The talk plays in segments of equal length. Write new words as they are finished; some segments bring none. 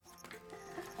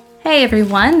Hey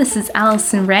everyone, this is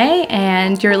Allison Ray,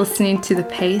 and you're listening to the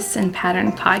Pace and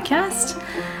Pattern podcast.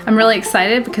 I'm really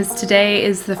excited because today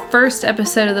is the first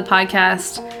episode of the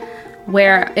podcast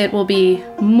where it will be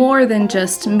more than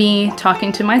just me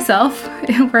talking to myself.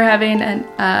 We're having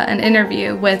an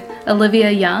interview with Olivia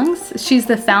Youngs. She's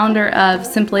the founder of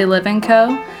Simply Live &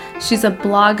 Co. She's a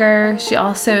blogger. She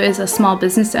also is a small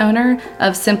business owner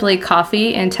of Simply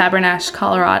Coffee in Tabernash,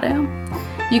 Colorado.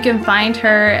 You can find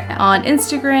her on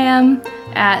Instagram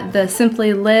at the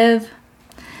Simply Live.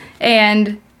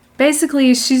 And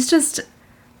basically, she's just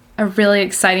a really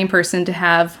exciting person to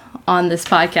have on this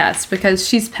podcast because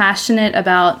she's passionate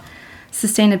about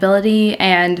sustainability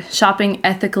and shopping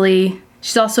ethically.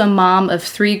 She's also a mom of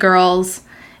 3 girls,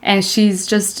 and she's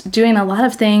just doing a lot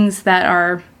of things that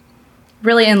are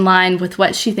really in line with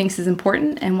what she thinks is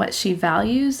important and what she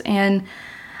values. And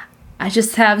I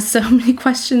just have so many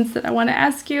questions that I want to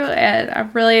ask you, and I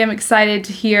really am excited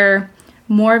to hear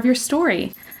more of your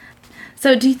story.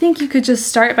 So do you think you could just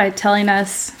start by telling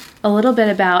us a little bit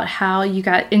about how you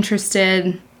got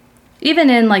interested even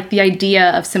in like the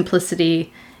idea of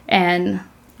simplicity and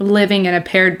living in a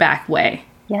pared back way?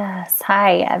 Yes.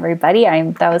 Hi, everybody.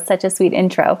 That was such a sweet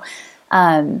intro.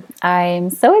 I'm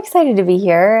so excited to be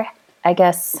here. I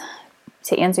guess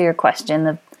to answer your question,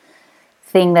 the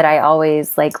thing that I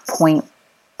always point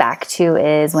back to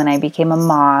is when I became a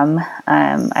mom.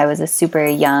 I was a super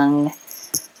young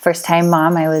first-time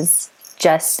mom. I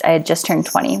had just turned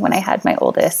 20 when I had my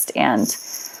oldest, and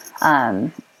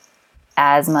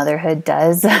as motherhood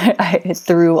does, I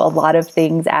threw a lot of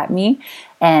things at me,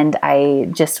 and I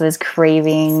just was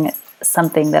craving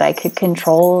something that I could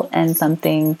control and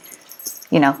something,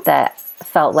 that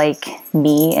felt like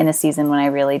me in a season when I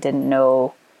really didn't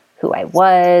know who I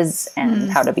was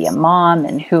and how to be a mom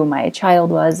and who my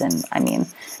child was. And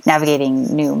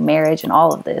navigating new marriage and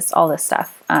all this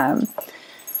stuff.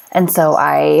 And so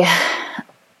I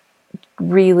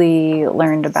really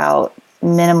learned about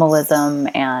minimalism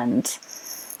and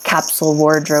capsule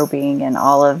wardrobing and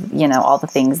all the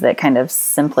things that kind of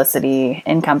simplicity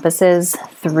encompasses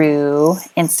through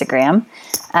Instagram.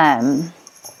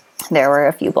 There were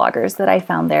a few bloggers that I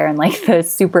found there in the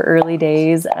super early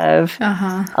days of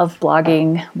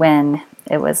blogging, when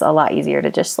it was a lot easier to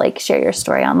just share your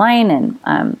story online,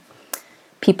 and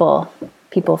people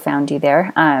found you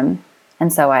there. And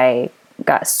so I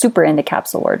got super into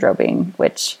capsule wardrobing,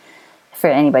 which for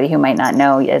anybody who might not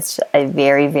know, it's a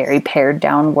very, very pared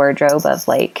down wardrobe of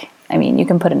you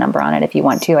can put a number on it if you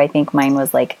want to. I think mine was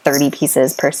 30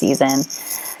 pieces per season.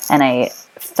 And I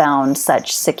found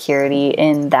such security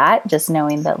in that, just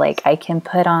knowing that I can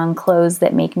put on clothes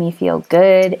that make me feel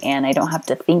good, and I don't have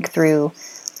to think through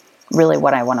really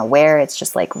what I want to wear. It's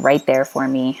just right there for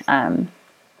me. And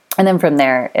then from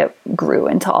there, it grew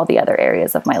into all the other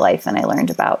areas of my life, and I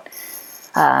learned about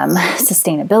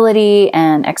sustainability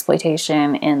and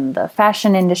exploitation in the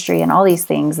fashion industry and all these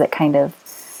things that kind of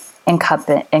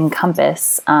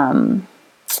encompass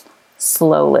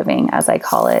slow living, as I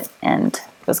call it, and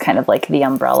it was kind of the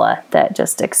umbrella that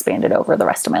just expanded over the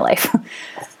rest of my life.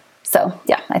 So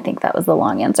yeah, I think that was the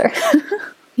long answer.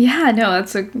 Yeah, no,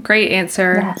 that's a great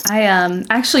answer. Yes. I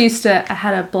actually I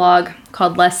had a blog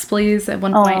called Less Please at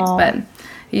one point, but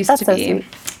it used to be sweet.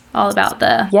 All about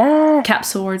the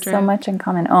capsule wardrobe. So much in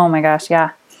common. Oh my gosh,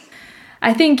 yeah.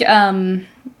 I think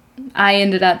I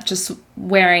ended up just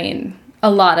wearing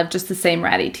a lot of just the same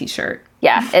ratty t-shirt.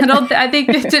 Yeah. I think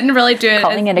it didn't really do it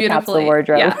calling as it a capsule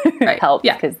wardrobe helps,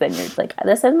 because then you're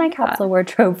this is my capsule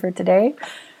wardrobe for today,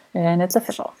 and it's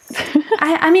official.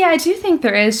 I do think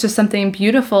there is just something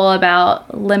beautiful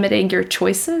about limiting your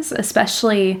choices,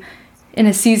 especially in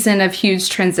a season of huge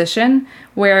transition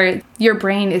where your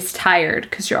brain is tired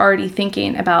because you're already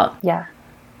thinking about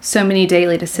so many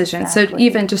daily decisions. Exactly. So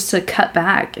even just to cut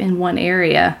back in one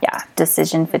area. Yeah,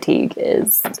 decision fatigue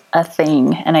is a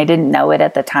thing, and I didn't know it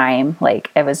at the time.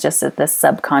 It was just this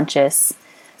subconscious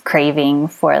craving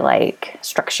for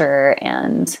structure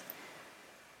and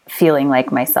feeling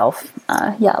like myself.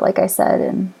 Like I said,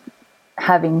 and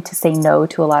having to say no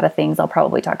to a lot of things. I'll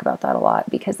probably talk about that a lot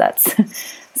because that's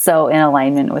so in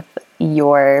alignment with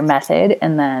your method.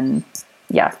 And then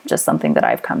just something that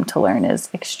I've come to learn is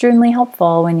extremely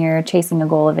helpful when you're chasing a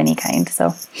goal of any kind.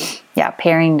 So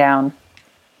paring down.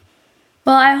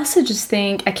 Well, I also just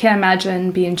think I can't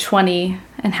imagine being 20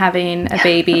 and having a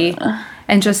baby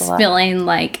and just feeling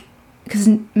because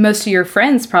most of your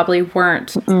friends probably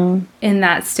weren't in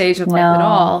that stage of life at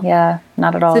all. Yeah,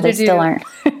 not at all. So they still aren't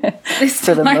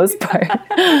for the most part.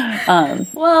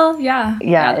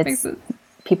 Yeah,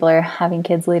 people are having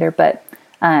kids later, but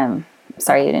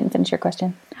sorry, you didn't finish your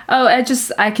question. Oh,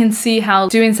 I can see how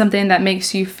doing something that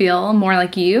makes you feel more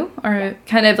like you, or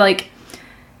kind of like,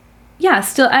 yeah,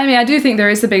 still, I mean, I do think there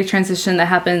is a big transition that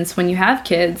happens when you have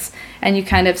kids and you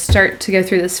kind of start to go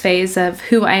through this phase of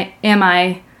am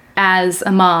I as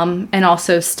a mom and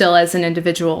also still as an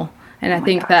individual. And I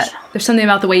think that there's something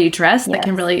about the way you dress that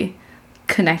can really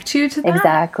connect you to that.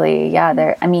 Exactly.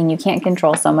 Yeah. I mean, you can't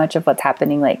control so much of what's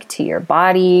happening like to your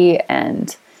body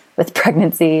and with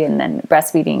pregnancy and then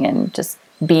breastfeeding, and just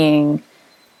being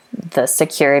the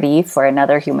security for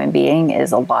another human being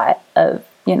is a lot of,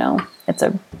 it's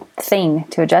a thing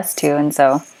to adjust to. And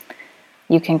so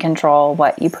you can control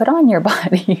what you put on your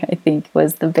body, I think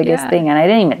was the biggest thing. And I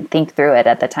didn't even think through it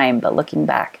at the time, but looking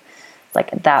back,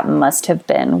 like that must have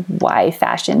been why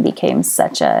fashion became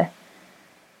such a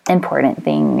important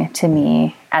thing to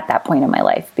me at that point in my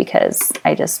life, because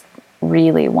I just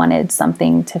really wanted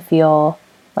something to feel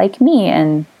like me.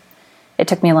 And it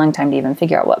took me a long time to even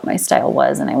figure out what my style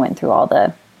was. And I went through all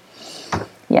the,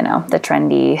 the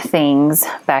trendy things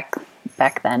back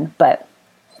then. But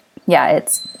yeah,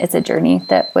 it's a journey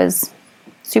that was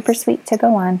super sweet to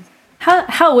go on.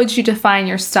 How would you define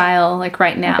your style like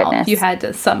right now if you had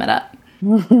to sum it up?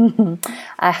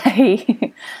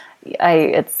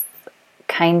 It's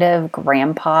kind of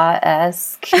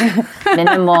grandpa-esque,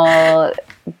 minimal,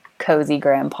 cozy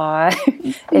grandpa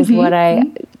is what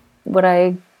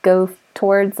I go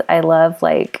towards. I love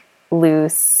like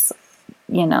loose,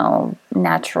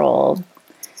 natural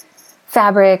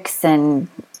fabrics and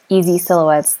easy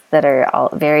silhouettes that are all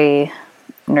very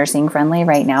nursing friendly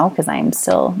right now, because I'm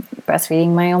still breastfeeding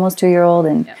my almost 2-year-old.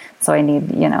 And so I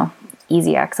need,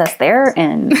 easy access there.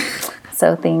 And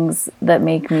so things that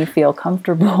make me feel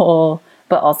comfortable,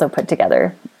 but also put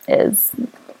together is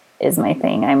my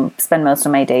thing. I spend most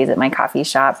of my days at my coffee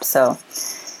shop. So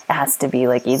it has to be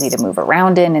like easy to move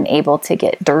around in and able to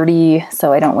get dirty.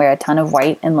 So I don't wear a ton of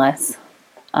white unless,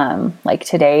 like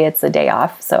today it's a day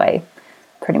off. So I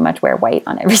pretty much wear white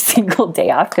on every single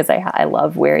day off because I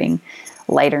love wearing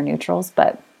lighter neutrals.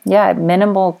 But yeah,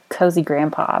 minimal cozy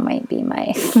grandpa might be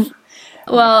my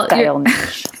style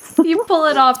niche. You pull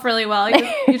it off really well.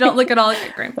 You don't look at all like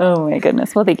a grandpa. Oh my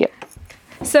goodness. Well, thank you.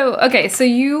 So, okay. So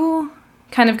you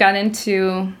kind of got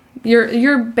into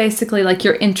you're basically like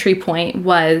your entry point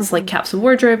was like capsule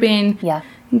wardrobing. Yeah.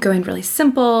 Going really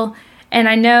simple. And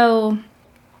I know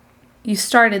you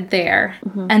started there.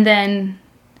 And then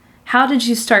how did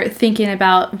you start thinking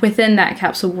about within that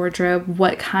capsule wardrobe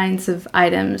what kinds of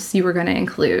items you were going to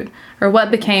include, or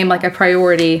what became like a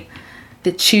priority,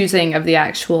 the choosing of the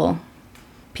actual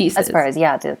pieces? As far as,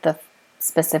 the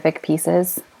specific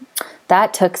pieces,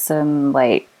 that took some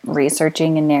like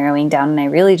researching and narrowing down. And I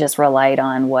really just relied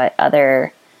on what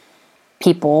other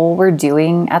people were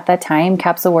doing at that time.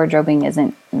 Capsule wardrobing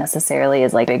isn't necessarily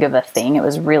as like big of a thing. It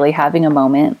was really having a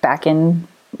moment back in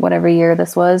whatever year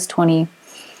this was,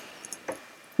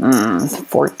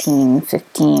 2014,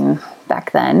 15,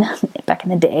 back then, back in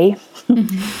the day.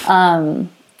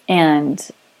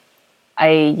 And I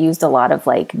used a lot of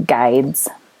like guides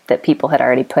that people had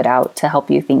already put out to help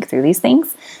you think through these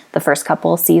things the first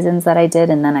couple seasons that I did.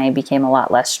 And then I became a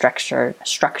lot less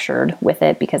structured with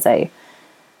it, because I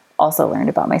also learned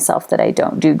about myself that I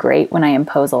don't do great when I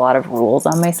impose a lot of rules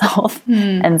on myself.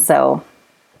 And so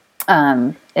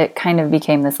it kind of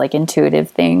became this like intuitive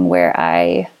thing where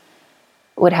I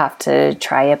would have to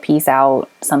try a piece out,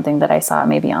 something that I saw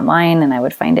maybe online, and I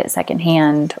would find it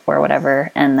secondhand or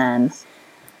whatever. And then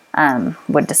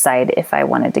would decide if I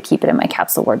wanted to keep it in my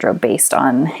capsule wardrobe based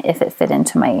on if it fit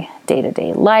into my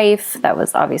day-to-day life. That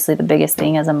was obviously the biggest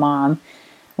thing as a mom.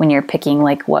 When you're picking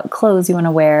like what clothes you want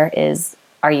to wear, is,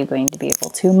 are you going to be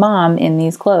able to mom in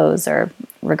these clothes? Or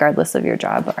regardless of your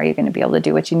job, are you going to be able to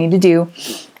do what you need to do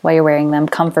while you're wearing them?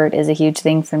 Comfort is a huge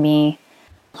thing for me.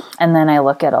 And then I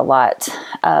look at a lot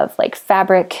of like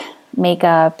fabric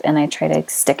makeup, and I try to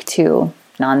stick to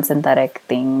non-synthetic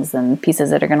things and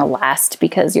pieces that are going to last,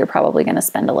 because you're probably going to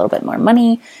spend a little bit more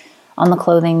money on the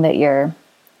clothing that you're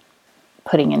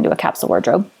putting into a capsule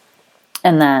wardrobe.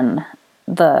 And then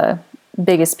the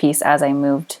biggest piece, as I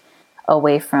moved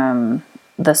away from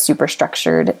the super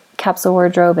structured capsule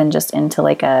wardrobe and just into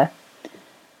like what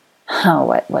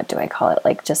do I call it?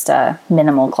 Like just a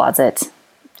minimal closet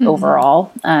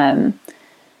overall,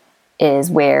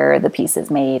 is where the piece is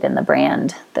made and the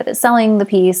brand that is selling the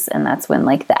piece. And that's when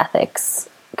like the ethics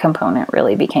component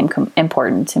really became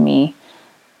important to me.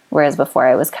 Whereas before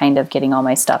I was kind of getting all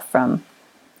my stuff from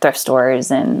thrift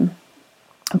stores and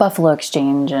Buffalo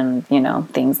Exchange and,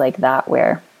 things like that,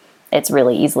 where it's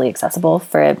really easily accessible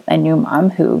for a new mom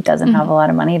who doesn't have a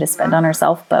lot of money to spend on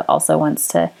herself, but also wants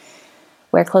to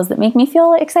wear clothes that make me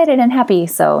feel excited and happy.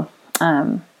 So,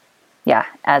 yeah,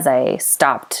 as I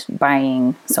stopped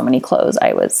buying so many clothes,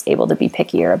 I was able to be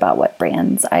pickier about what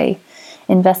brands I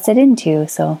invested into.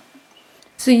 So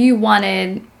you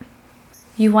wanted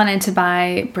to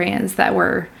buy brands that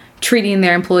were treating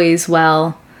their employees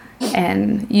well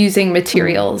and using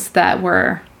materials that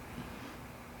were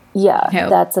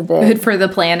that's a big good for the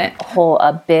planet.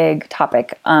 A big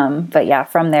topic. But yeah,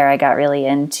 from there I got really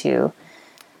into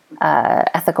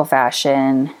ethical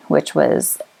fashion, which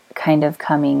was kind of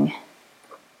becoming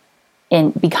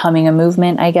a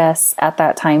movement, I guess, at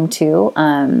that time too.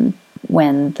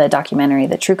 When the documentary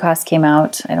The True Cost came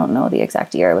out, I don't know the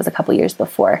exact year, it was a couple years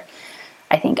before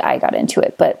I think I got into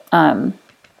it, but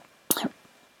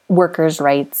workers'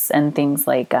 rights and things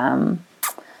like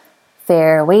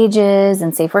fair wages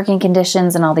and safe working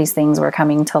conditions and all these things were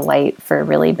coming to light for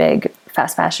really big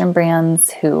fast fashion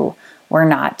brands who were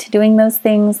not doing those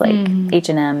things, like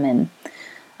H&M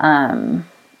and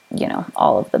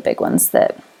all of the big ones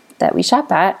that we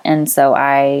shop at. And so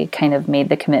I kind of made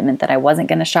the commitment that I wasn't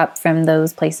going to shop from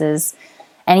those places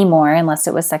anymore unless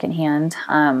it was secondhand.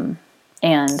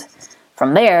 And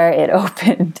from there, it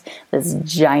opened this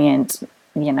giant,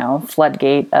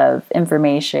 floodgate of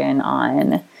information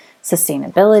on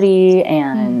sustainability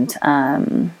and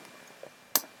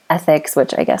ethics,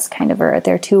 which I guess kind of are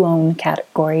their two own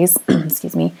categories.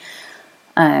 Excuse me.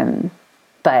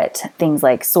 But things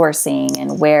like sourcing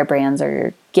and where brands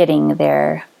are getting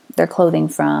their clothing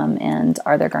from, and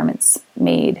are their garments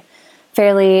made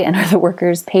fairly, and are the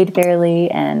workers paid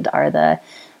fairly, and are the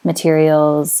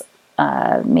materials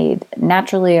made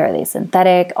naturally, are they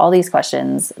synthetic? All these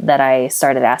questions that I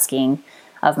started asking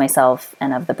of myself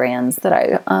and of the brands that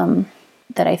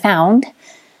I found,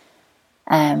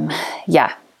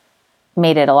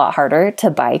 made it a lot harder to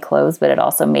buy clothes, but it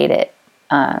also made it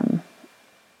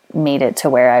to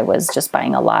where I was just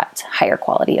buying a lot higher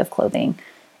quality of clothing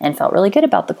and felt really good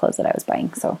about the clothes that I was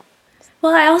buying. So,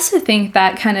 well, I also think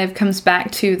that kind of comes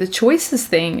back to the choices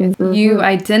thing. Mm-hmm. You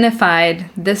identified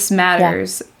this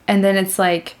matters, and then it's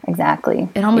like, exactly,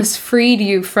 it almost freed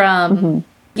you from,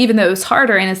 even though it was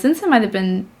harder, in a sense, it might have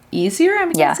been easier,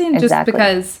 I'm guessing, just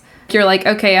because you're like,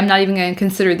 okay, I'm not even going to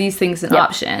consider these things an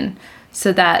option.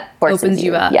 So that opens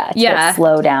you up. To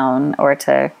slow down or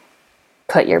to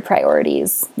put your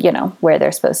priorities, where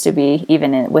they're supposed to be,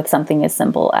 even with something as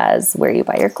simple as where you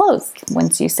buy your clothes.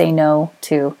 Once you say no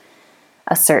to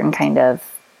a certain kind of,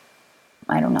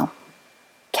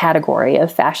 category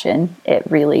of fashion, it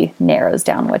really narrows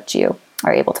down what you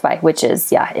are able to buy, which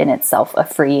is, in itself a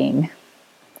freeing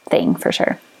thing for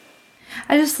sure.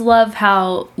 I just love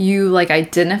how you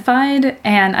identified,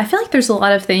 and I feel like there's a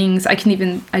lot of things I can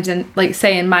even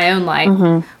say in my own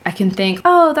life. I can think,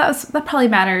 oh, that probably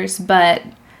matters, but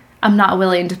I'm not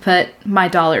willing to put my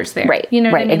dollars there. Right. You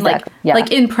know what I mean? Exactly.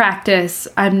 Like in practice,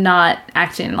 I'm not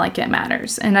acting like it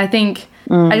matters. And I think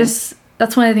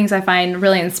that's one of the things I find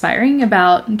really inspiring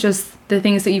about just the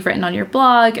things that you've written on your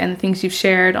blog and the things you've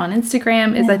shared on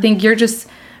Instagram is I think you're just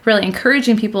really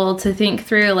encouraging people to think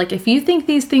through, if you think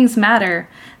these things matter,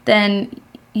 then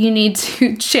you need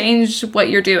to change what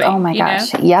you're doing. Oh my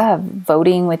gosh. Yeah.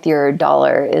 Voting with your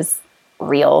dollar is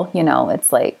real.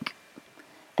 It's like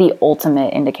the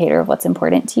ultimate indicator of what's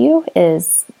important to you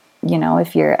is,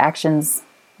 if your actions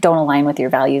don't align with your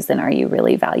values, then are you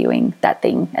really valuing that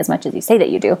thing as much as you say that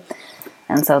you do?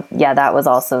 And so, that was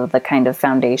also the kind of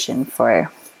foundation for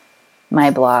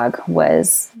my blog,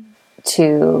 was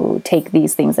to take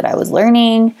these things that I was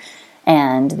learning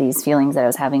and these feelings that I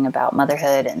was having about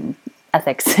motherhood and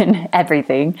ethics and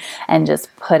everything, and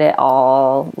just put it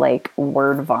all like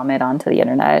word vomit onto the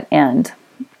internet. And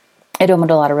it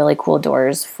opened a lot of really cool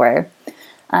doors for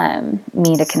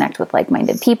me to connect with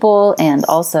like-minded people, and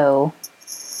also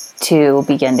to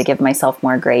begin to give myself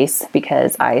more grace,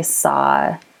 because I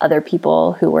saw other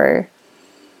people who were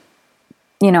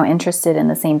interested in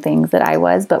the same things that I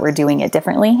was, but were doing it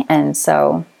differently. And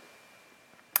so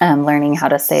learning how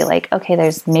to say okay,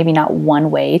 there's maybe not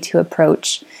one way to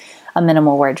approach a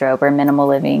minimal wardrobe or minimal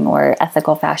living or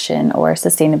ethical fashion or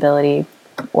sustainability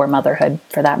or motherhood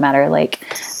for that matter.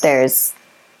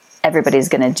 Everybody's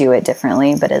going to do it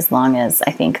differently, but as long as,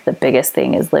 I think the biggest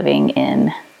thing is living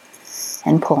in,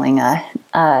 and pulling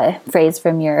a phrase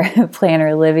from your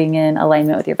planner, living in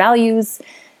alignment with your values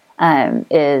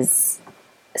is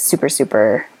super,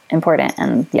 super important.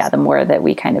 And the more that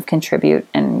we kind of contribute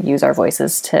and use our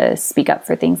voices to speak up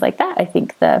for things like that, I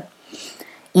think the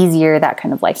easier that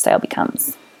kind of lifestyle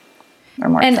becomes, or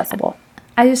more accessible.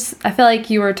 I feel like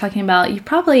you were talking about, you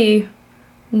probably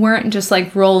weren't just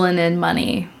rolling in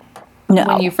money No.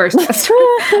 when you first got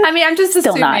started? I mean, I'm just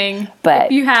Still assuming not, but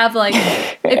if you have like,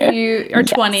 if you are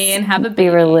 20 and have a baby.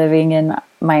 We were living in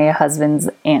my husband's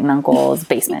aunt and uncle's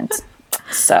basement.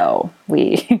 So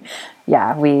we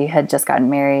had just gotten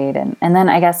married. And then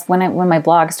I guess when my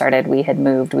blog started,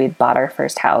 we'd bought our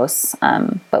first house.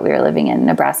 But we were living in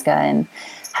Nebraska and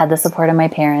had the support of my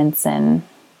parents. And,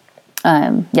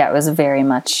 it was very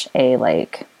much a,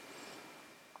 like,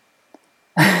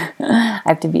 I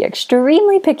have to be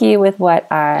extremely picky with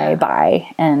what I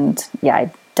buy. And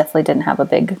I definitely didn't have a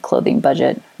big clothing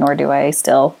budget, nor do I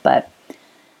still, but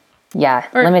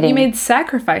limiting. You made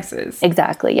sacrifices.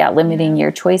 Exactly. Yeah. Limiting your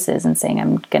choices and saying,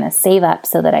 I'm going to save up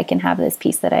so that I can have this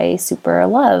piece that I super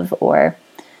love, or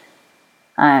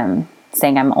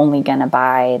saying I'm only going to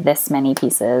buy this many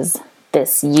pieces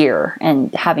this year,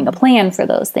 and having a plan for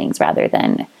those things rather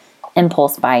than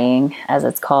impulse buying, as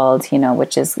it's called,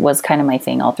 which was kind of my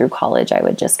thing all through college. I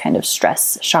would just kind of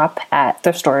stress shop at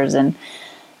thrift stores and,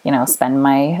 spend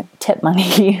my tip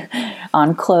money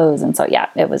on clothes. And so,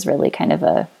 it was really kind of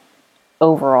a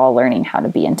overall learning how to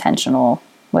be intentional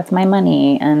with my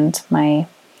money and my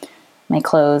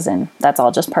clothes. And that's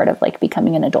all just part of like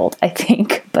becoming an adult, I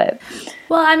think. But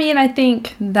well, I mean, I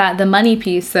think that the money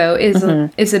piece though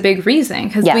is a big reason,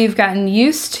 because we've gotten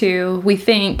used to, we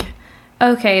think,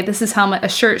 okay, this is how much a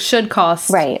shirt should cost.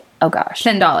 Right. Oh gosh.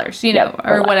 $10,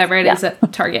 or whatever it is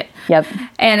at Target. Yep.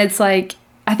 And it's like,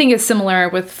 I think it's similar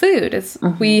with food. It's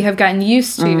we have gotten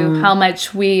used to how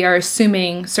much we are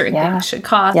assuming certain things should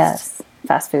cost. Yes.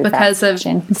 Fast food. Because of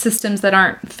systems that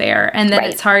aren't fair. And then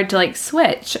it's hard to like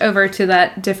switch over to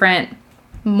that different,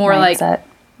 more mindset.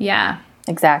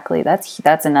 Exactly.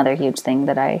 That's another huge thing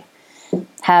that I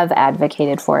have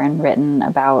advocated for and written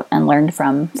about and learned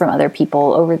from other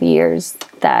people over the years,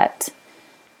 that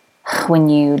when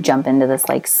you jump into this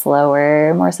like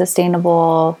slower, more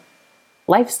sustainable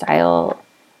lifestyle,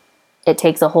 it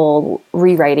takes a whole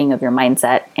rewriting of your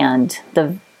mindset and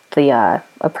the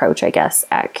approach, I guess,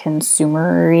 at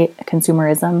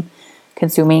consumerism,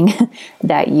 consuming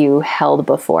that you held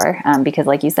before. Because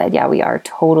like you said, we are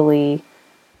totally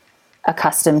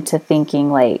accustomed to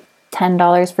thinking like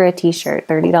 $10 for a t-shirt,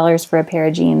 $30 for a pair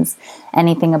of jeans.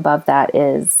 Anything above that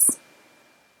is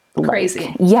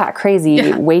crazy.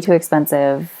 Crazy, way too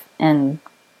expensive. And,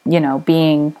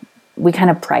 we kind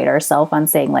of pride ourselves on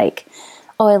saying like,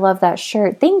 oh, I love that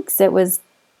shirt. Thanks. It was,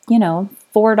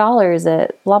 $4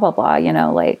 at blah, blah,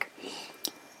 blah,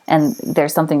 and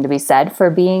there's something to be said for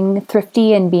being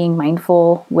thrifty and being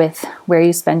mindful with where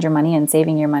you spend your money and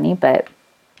saving your money. But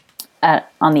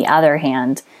on the other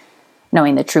hand,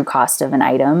 knowing the true cost of an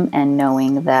item and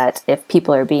knowing that if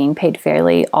people are being paid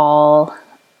fairly all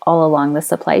along the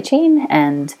supply chain,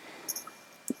 and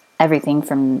everything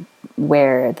from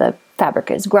where the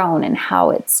fabric is grown and how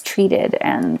it's treated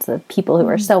and the people who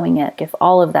are sewing it, if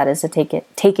all of that is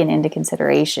taken into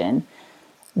consideration,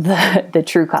 the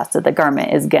true cost of the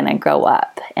garment is going to go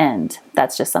up. And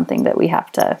that's just something that we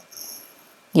have to,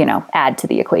 add to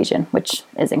the equation, which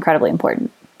is incredibly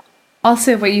important.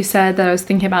 Also, what you said that I was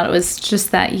thinking about, it was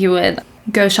just that you would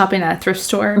go shopping at a thrift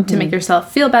store to make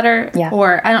yourself feel better. Yeah.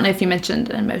 Or I don't know if you mentioned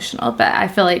emotional, but I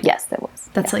feel like yes, that was.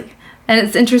 That's like, and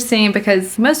it's interesting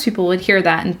because most people would hear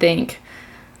that and think,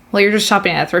 well, you're just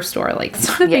shopping at a thrift store. Like, it's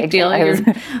not a big deal.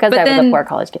 Because I was a poor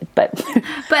college kid. But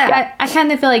I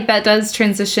kind of feel like that does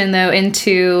transition, though,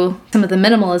 into some of the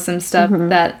minimalism stuff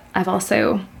that I've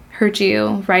also heard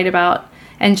you write about.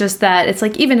 And just that it's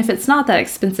like, even if it's not that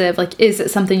expensive, like, is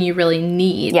it something you really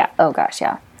need? Yeah. Oh, gosh,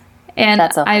 yeah. And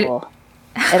that's a whole...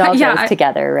 It all goes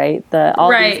together, right?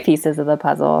 All these pieces of the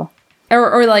puzzle.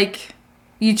 Or like,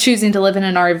 you choosing to live in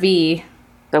an RV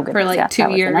for like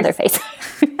 2 years. Another phase.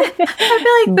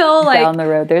 I feel like they'll like down the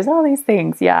road. There's all these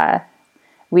things. Yeah,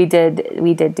 we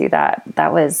did do that.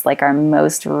 That was like our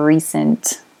most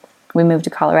recent. We moved to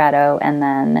Colorado, and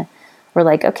then we're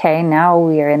like, okay, now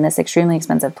we are in this extremely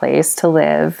expensive place to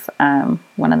live.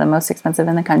 One of the most expensive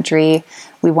in the country.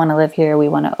 We want to live here. We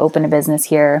want to open a business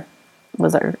here.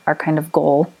 Was our kind of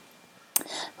goal.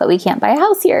 But we can't buy a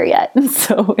house here yet. And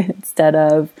so instead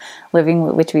of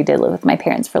living, which we did live with my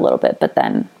parents for a little bit, but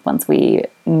then once we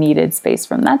needed space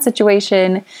from that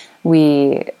situation,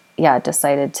 we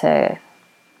decided to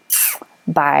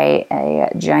buy a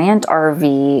giant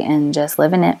RV and just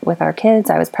live in it with our kids.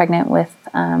 I was pregnant with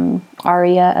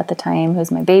Aria at the time,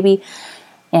 who's my baby.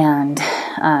 And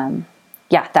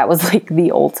that was like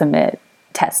the ultimate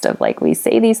test of like, we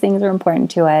say these things are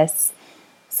important to us.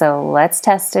 So let's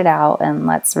test it out and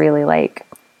let's really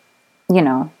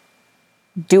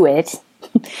do it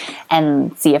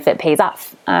and see if it pays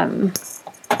off. And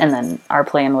then our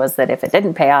plan was that if it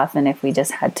didn't pay off and if we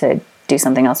just had to do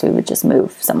something else, we would just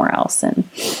move somewhere else and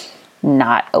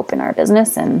not open our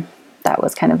business. And that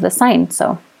was kind of the sign.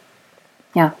 So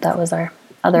yeah, that was our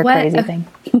other crazy thing.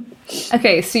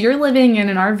 Okay, so you're living in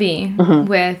an RV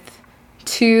with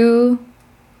 2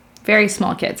 very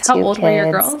small kids. How old were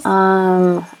your girls?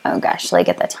 Oh gosh, like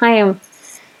at the time,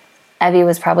 Evie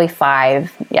was probably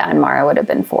 5. Yeah, and Mara would have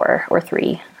been 4 or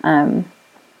 3.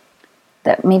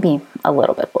 That maybe a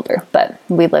little bit older, but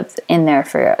we lived in there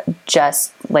for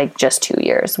just 2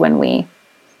 years. When we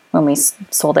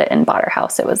sold it and bought our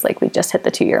house, it was like we just hit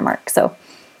the 2-year mark. So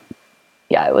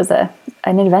yeah, it was an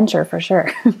adventure for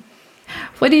sure.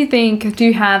 What do you think? Do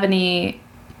you have any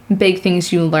big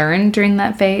things you learned during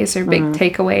that phase, or big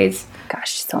takeaways?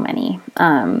 Gosh, so many.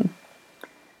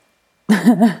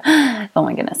 Oh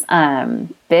my goodness.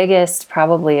 Biggest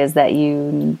probably is that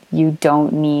you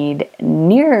don't need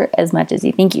near as much as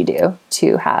you think you do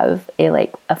to have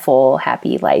a full,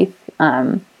 happy life.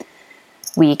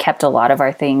 We kept a lot of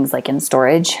our things in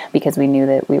storage because we knew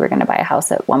that we were going to buy a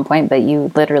house at one point, but you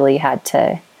literally had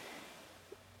to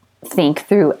think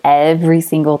through every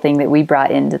single thing that we brought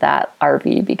into that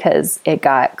RV because it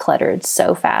got cluttered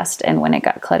so fast. And when it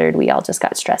got cluttered, we all just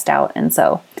got stressed out. And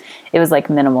so it was like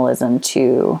minimalism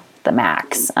to the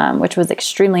max, which was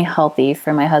extremely healthy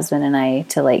for my husband and I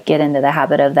to get into the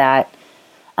habit of that.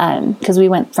 Because we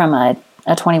went from a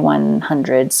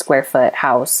 2,100 square foot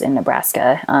house in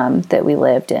Nebraska that we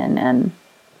lived in and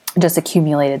just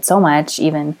accumulated so much,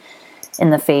 even in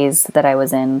the phase that I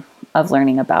was in of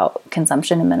learning about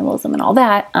consumption and minimalism and all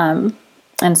that.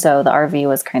 And so the RV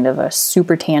was kind of a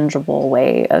super tangible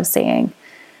way of saying,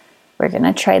 we're going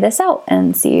to try this out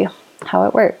and see how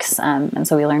it works. And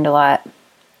so we learned a lot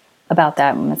about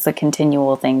that. And it's a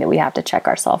continual thing that we have to check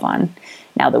ourselves on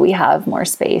now that we have more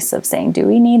space of saying, do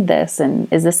we need this? And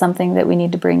is this something that we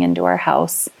need to bring into our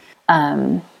house?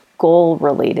 Goal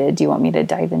related. Do you want me to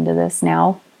dive into this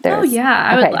now? Oh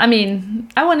yeah. Okay.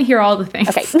 I want to hear all the things.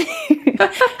 Okay.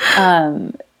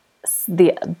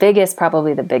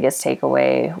 Probably the biggest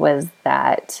takeaway was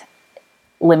that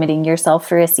limiting yourself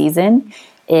for a season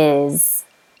is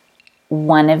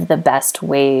one of the best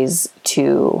ways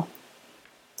to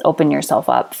open yourself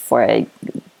up for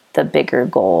the bigger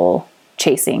goal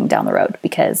chasing down the road.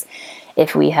 Because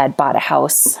if we had bought a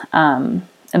house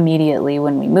immediately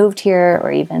when we moved here,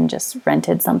 or even just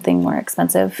rented something more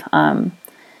expensive,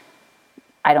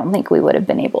 I don't think we would have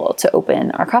been able to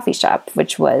open our coffee shop,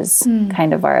 which was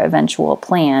kind of our eventual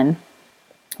plan.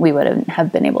 We wouldn't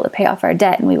have been able to pay off our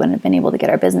debt, and we wouldn't have been able to get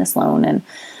our business loan, and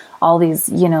all these,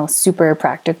 super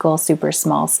practical, super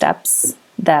small steps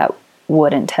that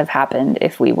wouldn't have happened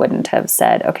if we wouldn't have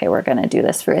said, okay, we're going to do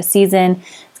this for a season.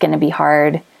 It's going to be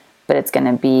hard, but it's going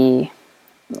to be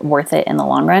worth it in the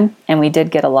long run. And we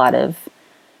did get a lot of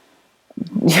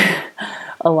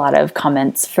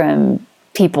comments from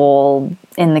people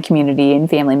in the community and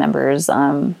family members,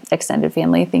 extended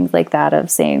family, things like that,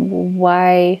 of saying,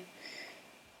 why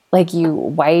are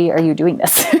you doing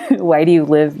this? Why do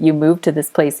you moved to this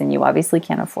place and you obviously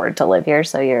can't afford to live here.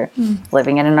 So you're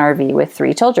living in an RV with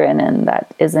 3 children, and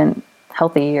that isn't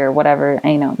healthy or whatever.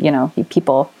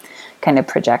 People kind of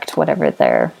project whatever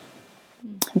their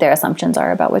assumptions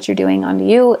are about what you're doing onto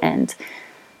you. And,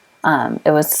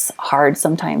 it was hard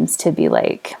sometimes to be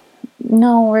like,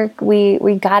 no,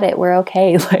 we got it. We're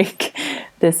okay.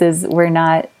 We're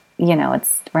not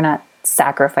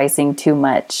sacrificing too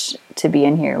much to be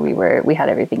in here. We had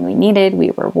everything we needed.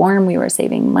 We were warm. We were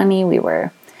saving money. We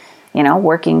were,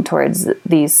 working towards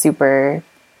these super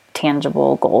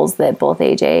tangible goals that both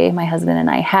AJ, my husband, and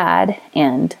I had.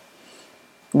 And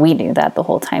we knew that the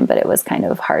whole time, but it was kind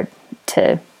of hard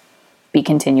to be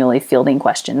continually fielding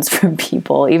questions from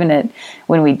people, even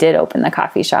when we did open the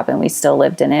coffee shop, and we still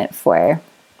lived in it for,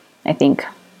 I think,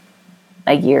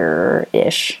 a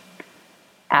year-ish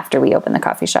after we opened the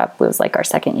coffee shop. It was like our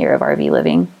 2nd year of RV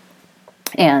living.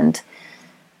 And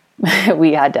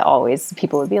we had to always,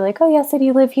 people would be like, oh yeah, so do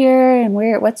you live here? And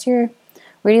where do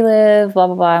you live? Blah,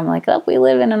 blah, blah. I'm like, oh, we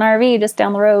live in an RV just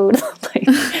down the road.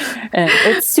 And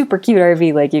it's super cute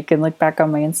RV. You can look back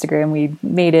on my Instagram. We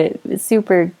made it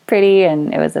super pretty,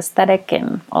 and it was aesthetic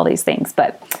and all these things.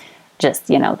 But just,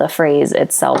 the phrase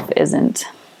itself isn't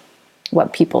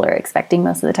what people are expecting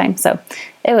most of the time. So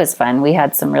it was fun. We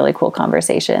had some really cool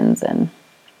conversations, and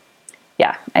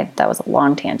yeah, that was a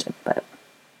long tangent, but.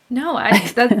 No,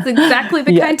 that's exactly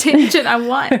the kind of tangent I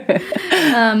want.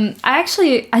 I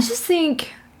just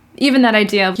think even that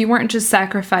idea of you weren't just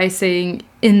sacrificing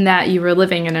in that you were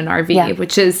living in an RV,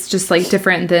 which is just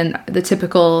different than the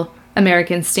typical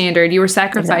American standard. You were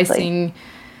sacrificing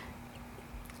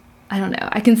I don't know.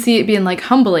 I can see it being like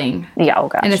humbling. Yeah, oh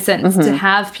gosh. In a sense, to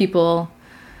have people,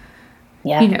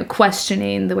 Yeah. you know,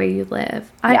 questioning the way you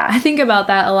live. Yeah. I think about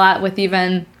that a lot with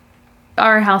even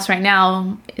our house right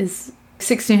now is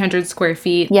 1,600 square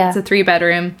feet. Yeah. It's a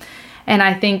 3-bedroom. And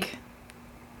I think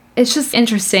it's just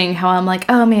interesting how I'm like,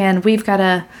 oh man, we've got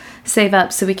to save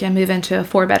up so we can move into a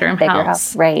 4-bedroom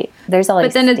house. Right. There's always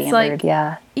But then standard, it's like,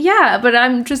 yeah. Yeah, but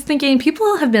I'm just thinking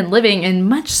people have been living in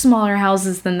much smaller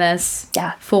houses than this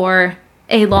for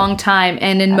a long time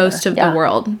and in most of the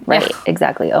world. Right,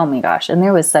 exactly. Oh my gosh. And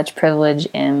there was such privilege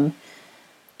in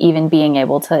even being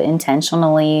able to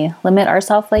intentionally limit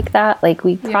ourselves like that. Like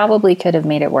we probably could have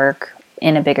made it work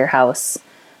in a bigger house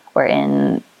or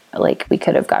in like we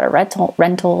could have got a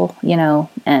rental, you know,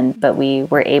 but we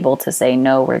were able to say,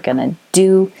 no, we're going to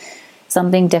do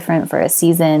something different for a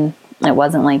season. It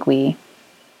wasn't like we,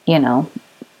 you know,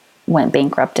 went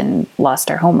bankrupt and lost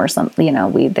our home or something, you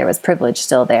know, there was privilege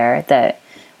still there that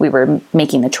we were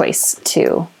making the choice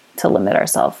to limit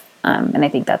ourselves. And I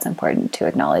think that's important to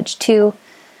acknowledge too.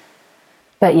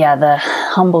 But yeah, the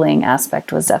humbling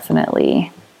aspect was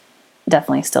definitely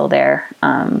still there.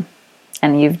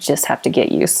 And you just have to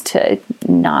get used to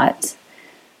not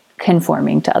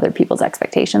conforming to other people's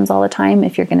expectations all the time.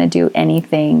 If you're going to do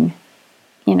anything,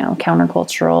 you know,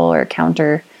 countercultural or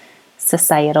counter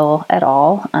societal at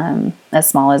all, as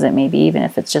small as it may be, even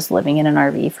if it's just living in an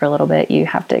RV for a little bit, you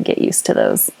have to get used to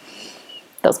those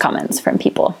comments from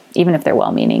people, even if they're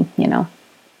well-meaning, you know?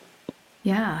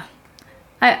 Yeah.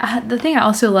 The thing I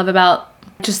also love about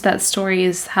just that story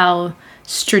is how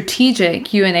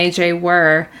strategic you and AJ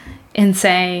were in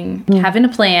saying, having a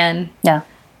plan,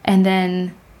 and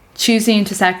then choosing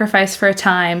to sacrifice for a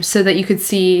time so that you could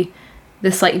see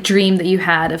this like dream that you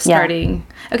had of starting.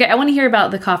 Okay, I want to hear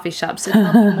about the coffee shop. So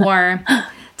tell me more.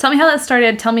 Tell me how that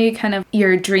started. Tell me kind of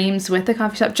your dreams with the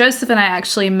coffee shop. Joseph and I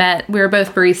actually met. We were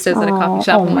both baristas at a coffee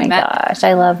shop when we met. Oh my gosh,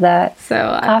 I love that. So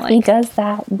coffee does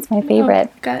that. It's my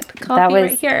favorite. Got coffee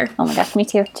right here. Oh my gosh, me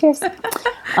too. Cheers.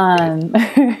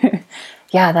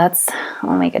 Yeah,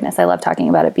 oh my goodness. I love talking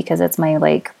about it because it's my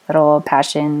like little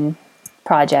passion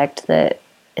project that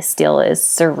still is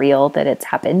surreal that it's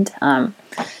happened.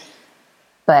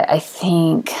 But I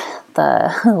think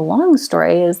the long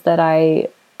story is that I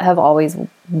have always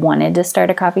wanted to start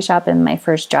a coffee shop, and my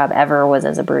first job ever was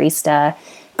as a barista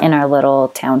in our little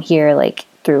town here. Like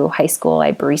through high school,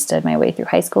 I baristaed my way through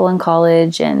high school and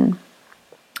college, and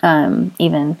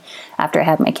even after I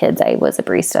had my kids, I was a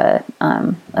barista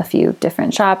a few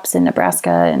different shops in Nebraska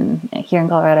and here in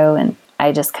Colorado, and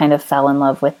I just kind of fell in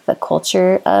love with the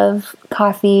culture of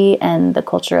coffee and the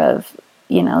culture of,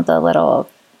 you know, the little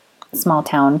small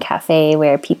town cafe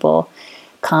where people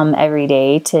come every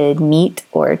day to meet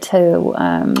or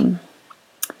to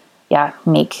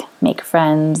make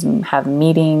friends and have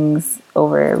meetings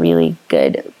over really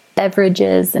good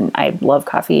beverages. And I love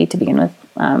coffee to begin with.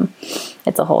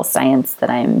 It's a whole science that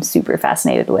I'm super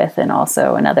fascinated with, and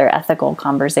also another ethical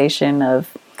conversation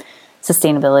of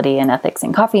sustainability and ethics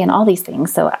in coffee and all these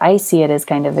things. So I see it as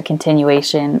kind of a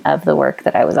continuation of the work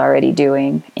that I was already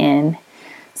doing in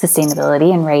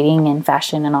sustainability and writing and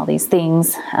fashion and all these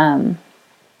things,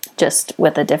 just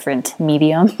with a different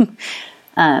medium.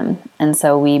 And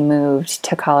so we moved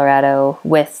to Colorado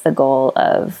with the goal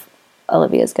of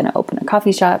Olivia's going to open a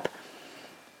coffee shop.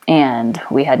 And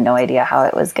we had no idea how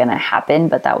it was going to happen,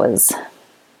 but that was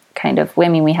kind of, I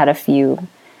mean, we had a few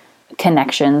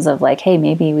connections of like, hey,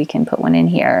 maybe we can put one in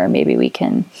here, or maybe we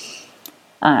can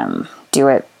do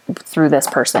it through this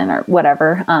person or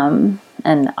whatever.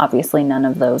 And obviously none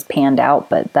of those panned out,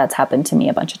 but that's happened to me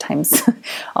a bunch of times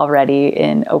already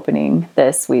in opening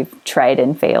this. We've tried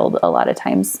and failed a lot of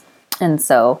times. And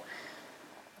so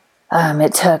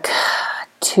it took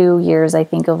 2 years, I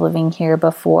think, of living here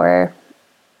before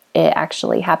it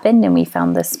actually happened, and we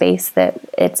found the space that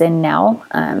it's in now.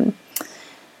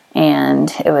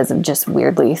 And it was just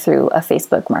weirdly through a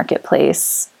Facebook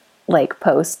marketplace like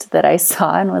post that I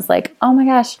saw and was like, oh my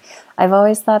gosh, I've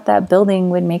always thought that building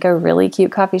would make a really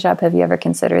cute coffee shop. Have you ever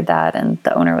considered that? And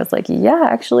the owner was like, yeah,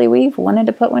 actually we've wanted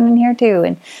to put one in here too.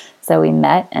 And so we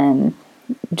met and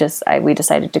we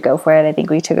decided to go for it. I think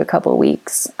we took a couple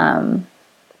weeks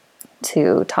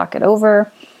to talk it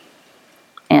over.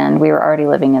 And we were already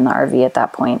living in the RV at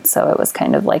that point. So it was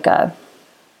kind of like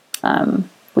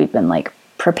we've been like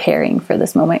preparing for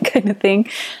this moment kind of thing.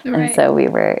 Right. And so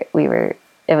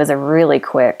it was a really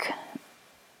quick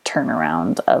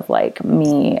turnaround of like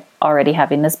me already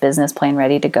having this business plan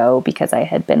ready to go because I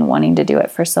had been wanting to do it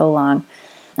for so long.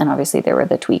 And obviously there were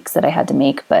the tweaks that I had to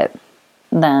make, but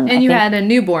then. And you had a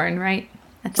newborn, right?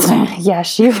 Yeah,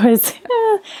 she was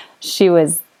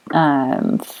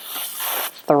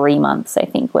 3 months, I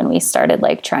think, when we started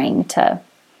like trying to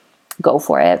go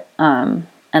for it. And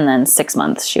then 6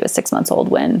 months, she was 6 months old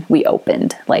when we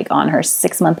opened, like on her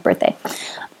 6-month birthday.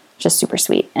 Just super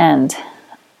sweet. And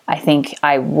I think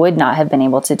I would not have been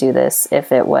able to do this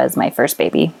if it was my first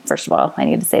baby. First of all, I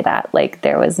need to say that. Like,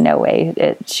 there was no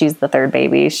way. She's the third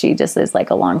baby. She just is like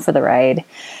along for the ride.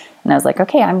 And I was like,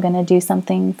 okay, I'm going to do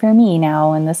something for me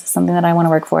now. And this is something that I want to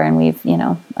work for. And we've,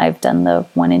 I've done the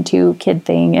 1 and 2 kid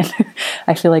thing. And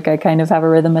I feel like I kind of have a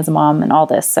rhythm as a mom and all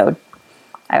this. So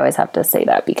I always have to say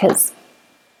that, because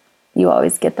you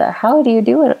always get the, how do you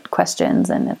do it questions.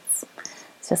 And it's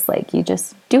just like, you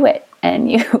just do it, and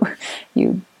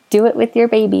you do it with your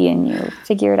baby, and you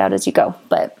figure it out as you go.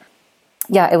 But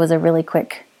yeah, it was a really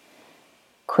quick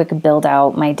build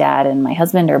out. My dad and my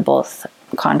husband are both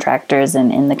contractors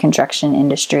and in the construction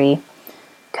industry.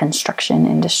 And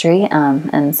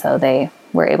so they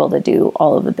were able to do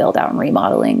all of the build out and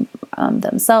remodeling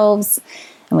themselves.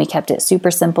 And we kept it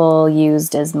super simple,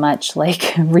 used as much like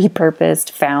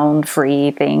repurposed, found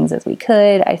free things as we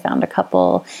could. I found a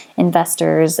couple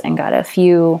investors and got a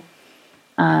few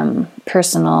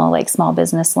personal, like small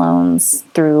business loans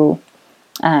through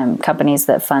companies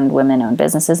that fund women-owned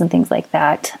businesses and things like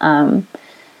that.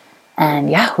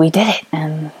 And yeah, we did it.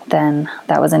 And then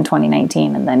that was in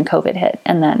 2019, and then COVID hit.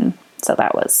 And then, so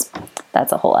that's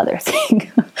a whole other thing.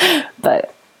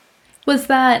 But was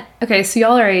that, okay, so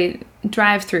y'all are a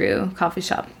drive-through coffee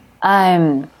shop.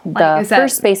 The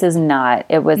first space is not.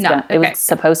 It was it was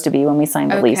supposed to be when we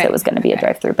signed the lease. It was going to be a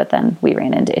drive-through, but then we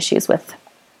ran into issues with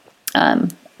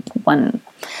one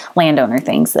landowner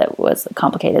things that was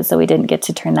complicated, so we didn't get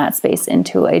to turn that space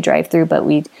into a drive-through. But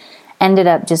we ended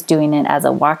up just doing it as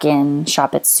a walk-in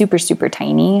shop. It's super, super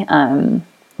tiny,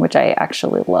 which I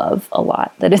actually love a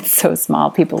lot. That it's so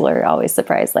small. People are always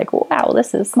surprised, like, "Wow,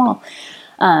 this is small."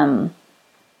 And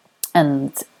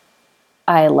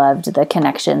I loved the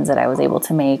connections that I was able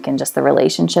to make, and just the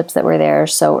relationships that were there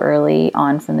so early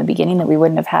on from the beginning that we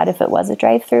wouldn't have had if it was a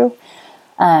drive-through.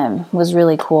 Was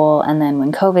really cool. And then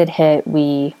when COVID hit,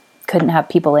 we couldn't have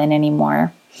people in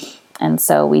anymore. And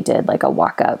so we did like a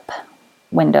walk-up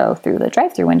window through the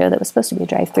drive-through window that was supposed to be a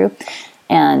drive-through,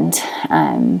 and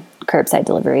curbside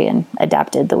delivery, and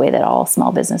adapted the way that all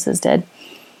small businesses did.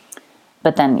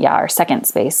 But then, yeah, our second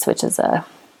space, which is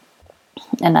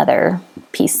another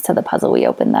piece to the puzzle, we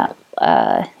opened that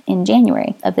in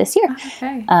January of this year,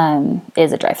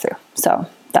 is a drive-through. So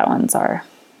that one's our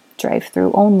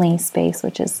drive-through only space,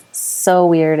 which is so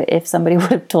weird. If somebody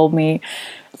would have told me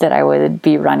that I would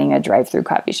be running a drive-through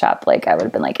coffee shop, like, I would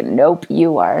have been like, nope,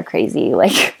 you are crazy.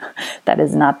 Like, that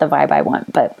is not the vibe I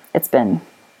want. But it's been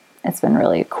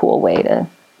really a cool way to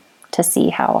see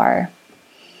how our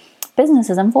business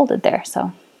has unfolded there.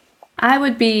 So I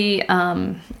would be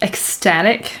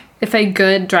ecstatic if a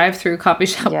good drive-through coffee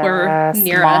shop were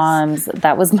near moms, us.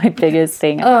 That was my biggest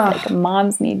thing. Like,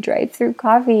 moms need drive-through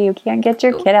coffee. You can't get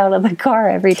your kid out of the car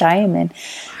every time. And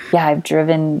yeah, I've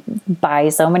driven by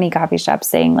so many coffee shops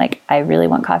saying, like, I really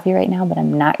want coffee right now, but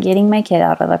I'm not getting my kid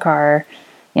out of the car.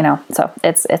 So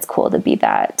it's cool to be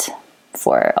that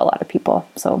for a lot of people.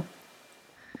 So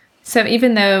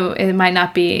even though it might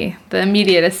not be the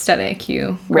immediate aesthetic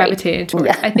you gravitated toward,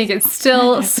 I think it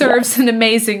still serves an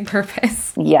amazing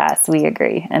purpose. Yes, we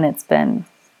agree. And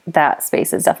that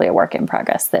space is definitely a work in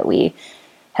progress that we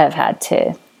have had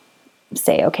to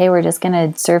say, okay, we're just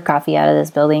going to serve coffee out of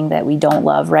this building that we don't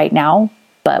love right now,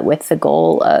 but with the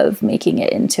goal of making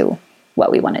it into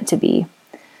what we want it to be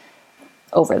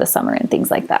over the summer and things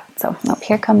like that. So,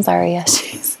 here comes Aria.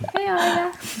 She's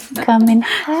coming.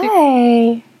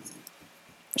 Hi.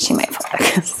 She might fall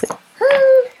back asleep.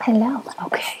 Hello.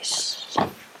 Okay.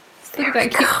 Look at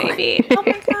that cute baby. Oh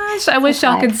my gosh. I wish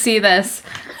y'all could see this.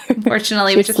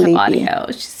 Unfortunately, we just have audio.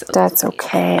 She's so That's sleepy.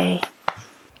 Okay.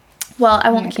 Well,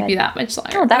 I won't keep you that much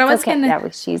longer. Oh, that's okay.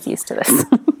 She's used to this.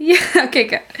 Yeah. Okay,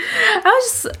 good.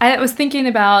 I was thinking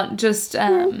about just, I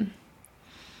don't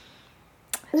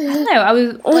know. I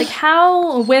was like,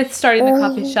 how, with starting the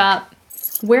coffee shop,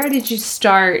 where did you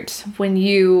start when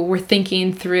you were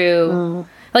thinking through,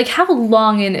 like, how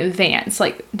long in advance?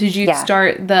 Like, did you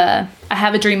start I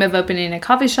have a dream of opening a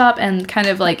coffee shop, and kind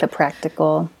of like the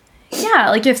practical? Yeah,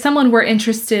 like if someone were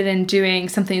interested in doing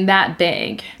something that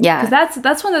big. Yeah. Because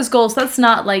that's one of those goals. That's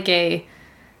not like that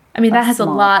has a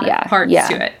lot of parts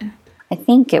to it. I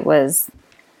think it was,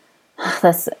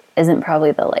 this isn't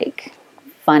probably the like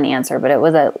fun answer, but it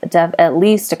was at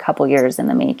least a couple years in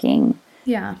the making.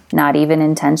 Yeah. Not even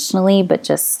intentionally, but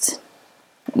just,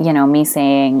 me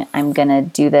saying, I'm going to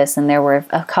do this. And there were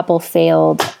a couple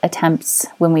failed attempts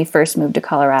when we first moved to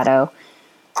Colorado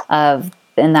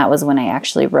and that was when I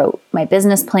actually wrote my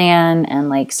business plan and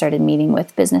like started meeting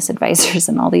with business advisors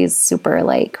and all these super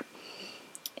like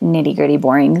nitty gritty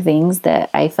boring things that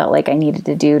I felt like I needed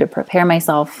to do to prepare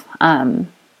myself. And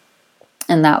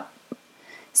that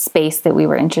space that we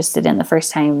were interested in the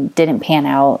first time didn't pan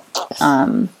out.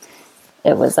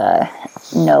 It was a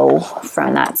no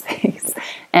from that space.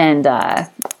 And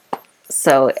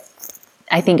so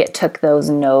I think it took those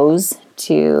no's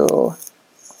to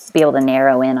be able to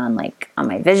narrow in on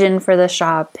my vision for the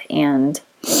shop and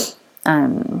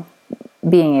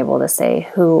being able to say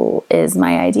who is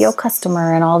my ideal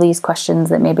customer and all these questions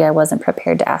that maybe I wasn't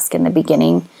prepared to ask in the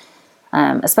beginning.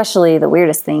 Especially the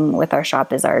weirdest thing with our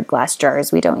shop is our glass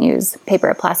jars. We don't use paper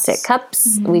or plastic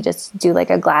cups. Mm-hmm. We just do like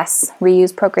a glass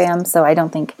reuse program. So I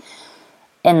don't think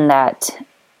in that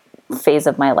phase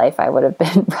of my life I would have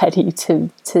been ready to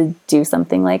do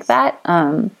something like that.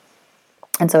 And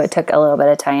so it took a little bit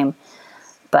of time.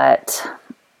 But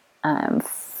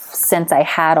since I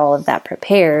had all of that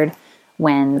prepared,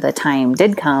 when the time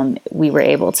did come, we were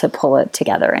able to pull it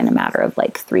together in a matter of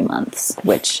like 3 months,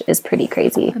 which is pretty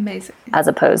crazy. Amazing. As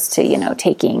opposed to,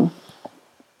 taking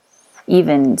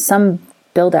even some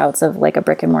build outs of like a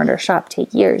brick and mortar shop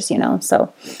take years,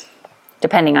 so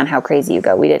depending on how crazy you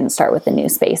go, we didn't start with a new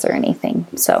space or anything.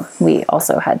 So we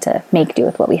also had to make do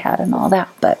with what we had and all that.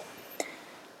 But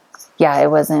yeah,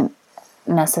 it wasn't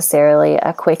necessarily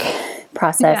a quick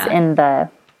process in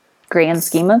the grand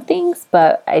scheme of things,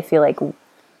 but I feel like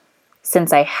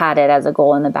since I had it as a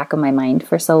goal in the back of my mind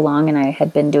for so long, and I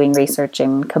had been doing research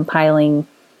and compiling,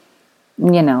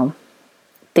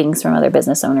 things from other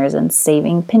business owners and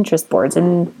saving Pinterest boards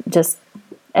and just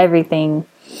everything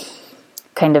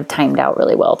kind of timed out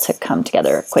really well to come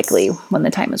together quickly when the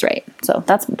time was right. So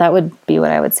that would be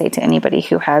what I would say to anybody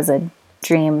who has a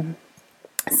dream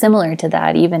similar to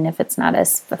that, even if it's not a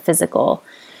physical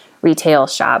retail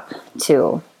shop,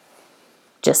 to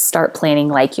just start planning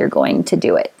like you're going to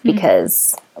do it,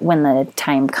 because when the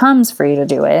time comes for you to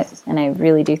do it, and I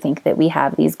really do think that we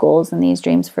have these goals and these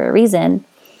dreams for a reason,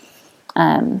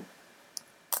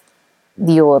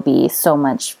 you will be so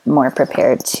much more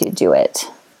prepared to do it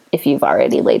if you've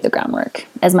already laid the groundwork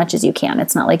as much as you can.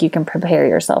 It's not like you can prepare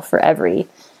yourself for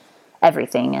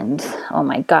everything. And oh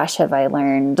my gosh, have I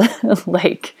learned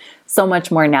like so much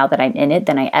more now that I'm in it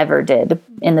than I ever did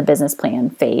in the business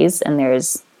plan phase. And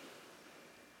there's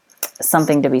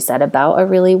something to be said about a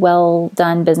really well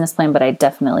done business plan, but I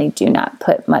definitely do not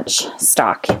put much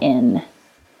stock in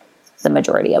the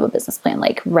majority of a business plan.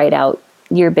 Like, write out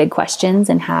your big questions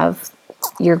and have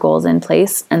your goals in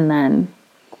place, and then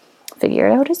figure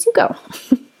it out as you go.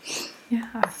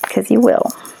 Yeah. Because you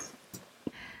will.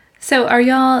 So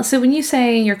when you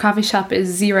say your coffee shop is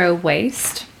zero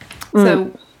waste,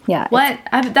 yeah,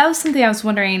 that was something I was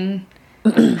wondering,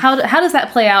 how does that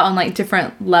play out on like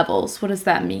different levels? What does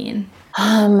that mean?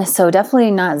 So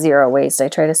definitely not zero waste. I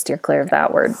try to steer clear of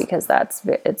that word because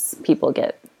people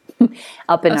get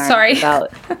up in arms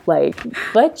about like,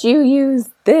 but you use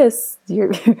this,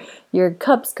 your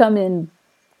cups come in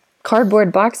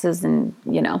cardboard boxes, and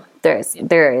there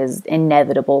is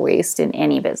inevitable waste in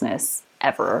any business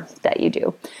ever that you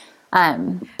do.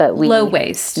 But low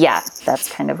waste. Yeah,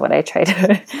 that's kind of what I try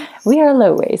to. We are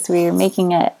low waste. We are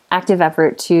making an active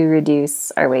effort to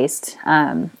reduce our waste,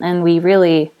 and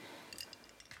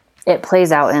it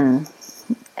plays out in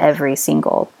every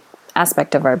single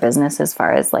aspect of our business, as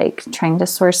far as like trying to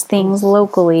source things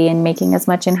locally and making as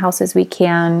much in-house as we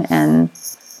can, and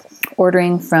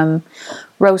ordering from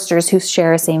roasters who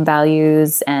share the same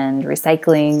values, and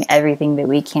recycling everything that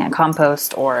we can't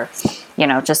compost, or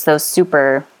just those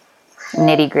super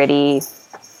nitty-gritty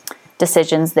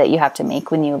decisions that you have to make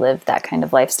when you live that kind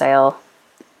of lifestyle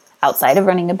outside of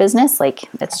running a business. Like,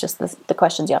 it's just the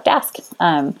questions you have to ask.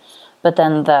 But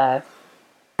then the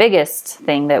biggest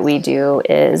thing that we do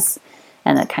is,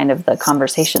 and the kind of the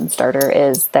conversation starter,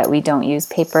 is that we don't use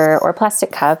paper or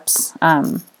plastic cups,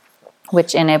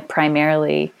 which in a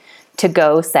primarily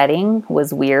to-go setting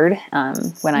was weird.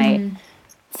 When I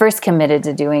first committed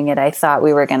to doing it, I thought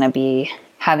we were going to be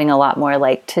having a lot more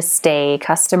like to stay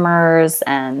customers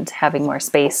and having more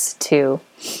space to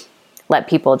let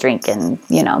people drink in,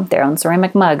 their own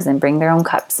ceramic mugs and bring their own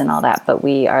cups and all that. But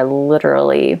we are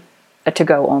literally a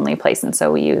to-go only place. And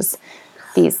so we use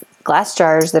these glass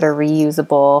jars that are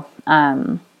reusable,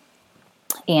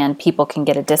 and people can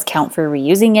get a discount for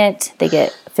reusing it. They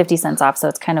get 50 cents off. So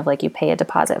it's kind of like you pay a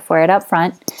deposit for it up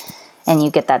front, and you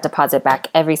get that deposit back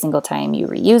every single time you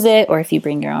reuse it, or if you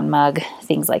bring your own mug,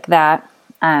 things like that.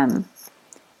 And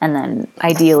then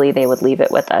ideally they would leave it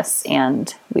with us,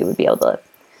 and we would be able to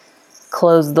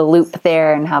close the loop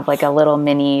there and have like a little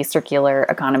mini circular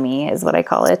economy is what I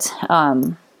call it.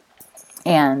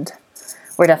 And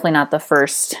we're definitely not the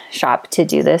first shop to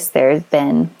do this.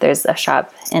 There's a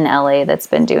shop in LA that's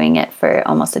been doing it for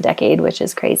almost a decade, which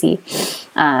is crazy.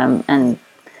 And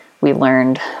we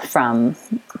learned from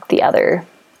the other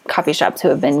coffee shops who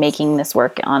have been making this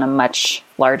work on a much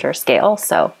larger scale.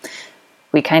 So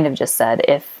we kind of just said,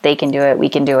 if they can do it, we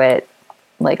can do it.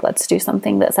 Like, let's do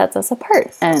something that sets us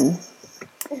apart. And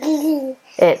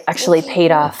it actually paid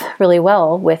off really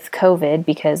well with COVID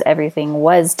because everything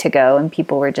was to go and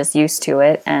people were just used to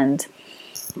it. And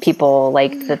people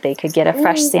liked that they could get a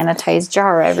fresh sanitized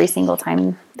jar every single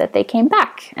time that they came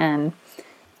back. And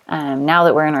now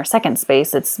that we're in our second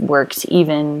space, it's worked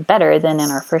even better than in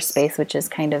our first space, which is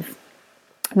kind of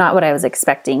not what I was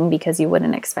expecting, because you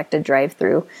wouldn't expect a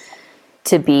drive-through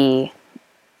to be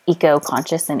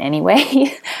eco-conscious in any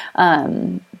way.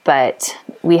 But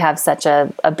we have such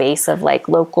a base of like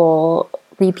local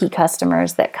repeat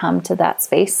customers that come to that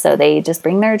space. So they just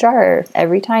bring their jar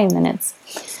every time. And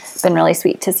it's been really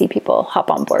sweet to see people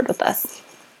hop on board with us.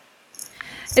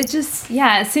 It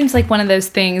seems like one of those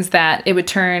things that you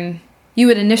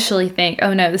would initially think,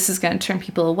 oh no, this is going to turn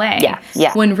people away.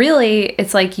 Yeah. When really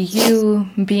it's like you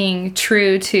being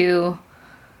true to,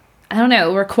 I don't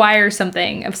know, require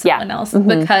something of someone else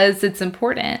because it's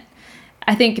important.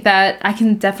 I think that I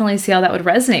can definitely see how that would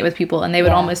resonate with people, and they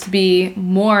would almost be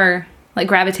more like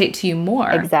gravitate to you more.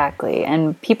 Exactly.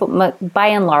 And people, by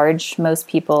and large, most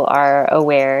people are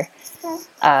aware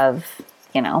of,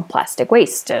 plastic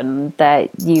waste, and that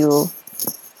you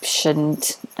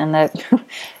shouldn't, and that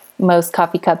most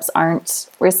coffee cups aren't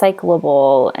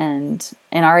recyclable. And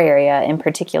in our area in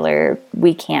particular,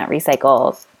 we can't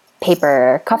recycle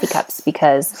paper coffee cups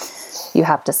because you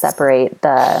have to separate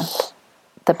the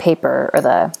paper or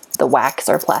the wax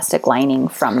or plastic lining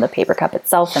from the paper cup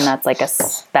itself. And that's like a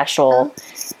special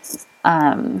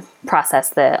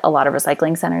process that a lot of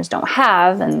recycling centers don't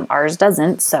have, and ours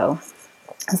doesn't. So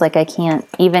it's like, I can't,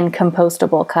 even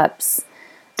compostable cups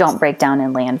don't break down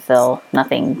in landfill.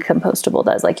 Nothing compostable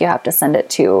does. Like, you have to send it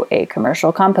to a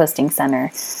commercial composting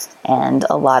center. And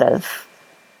a lot of,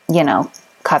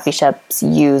 coffee shops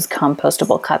use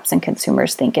compostable cups, and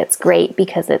consumers think it's great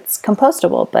because it's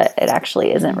compostable, but it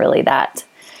actually isn't really that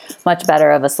much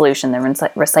better of a solution than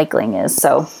recycling is.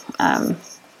 So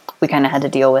we kind of had to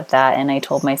deal with that. And I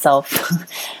told myself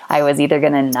I was either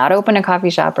going to not open a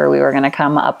coffee shop, or we were going to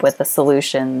come up with a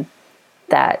solution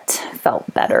that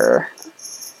felt better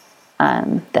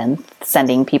than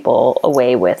sending people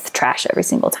away with trash every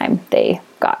single time they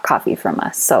got coffee from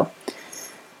us. So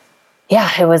yeah,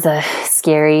 it was a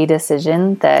scary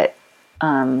decision that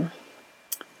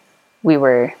we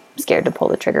were scared to pull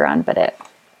the trigger on, but it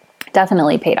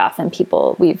definitely paid off. And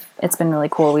it's been really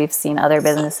cool. We've seen other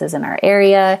businesses in our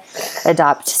area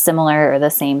adopt similar or the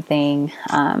same thing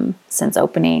since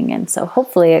opening. And so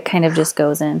hopefully it kind of just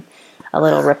goes in a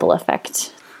little ripple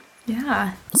effect.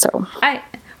 Yeah. So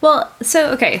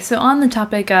on the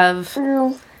topic of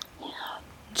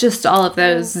just all of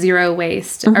those zero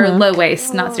waste or low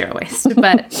waste, not zero waste,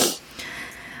 but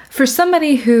for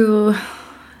somebody who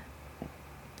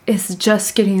is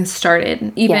just getting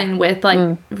started, even with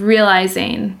like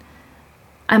realizing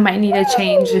I might need to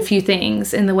change a few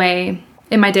things in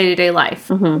my day-to-day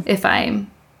life. If I'm,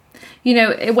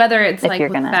 whether it's like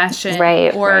with fashion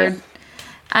or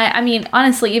I mean,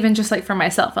 honestly, even just like for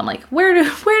myself, I'm like, where do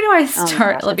I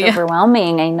start, Olivia? It's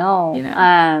overwhelming. I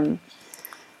know.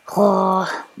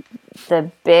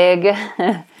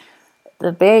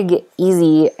 The big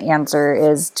easy answer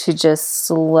is to just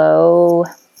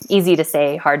easy to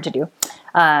say, hard to do,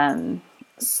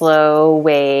 slow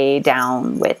way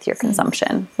down with your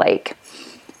consumption. Like,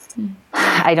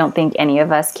 I don't think any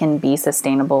of us can be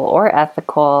sustainable or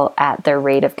ethical at the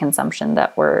rate of consumption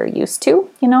that we're used to,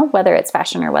 whether it's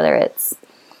fashion or whether it's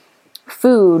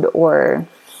food or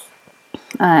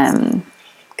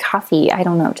coffee. I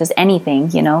don't know, just anything,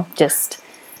 just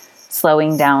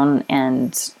slowing down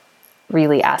and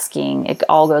really asking. It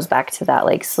all goes back to that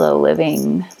like slow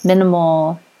living,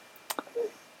 minimal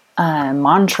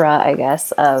mantra, I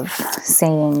guess, of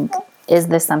saying, is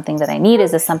this something that I need? Is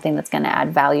this something that's going to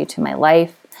add value to my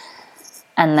life?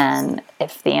 And then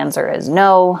if the answer is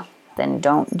no, then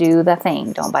don't do the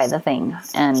thing. Don't buy the thing.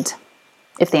 And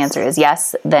if the answer is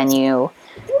yes, then you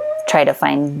try to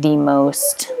find the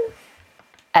most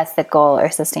ethical or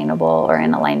sustainable or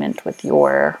in alignment with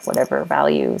your whatever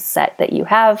value set that you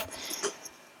have.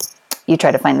 You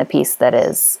try to find the piece that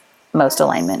is most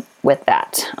alignment with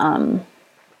that.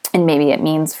 And maybe it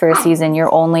means for a season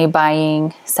you're only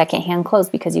buying secondhand clothes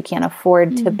because you can't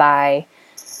afford to buy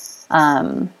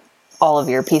all of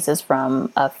your pieces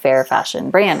from a fair fashion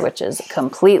brand, which is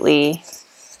completely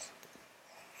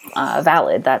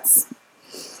valid.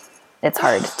 It's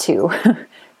hard to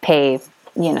pay,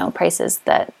 prices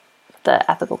that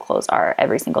the ethical clothes are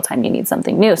every single time you need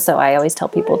something new. So I always tell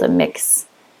people to mix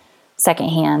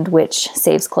secondhand, which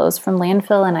saves clothes from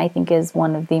landfill, and I think is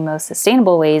one of the most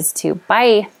sustainable ways to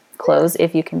buy clothes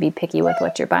if you can be picky with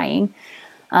what you're buying.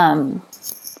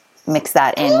 Mix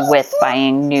that in with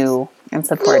buying new and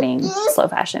supporting slow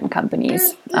fashion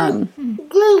companies.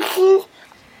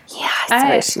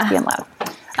 She's being loud.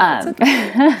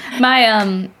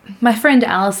 My friend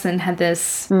Allison had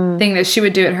this thing that she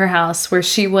would do at her house where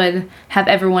she would have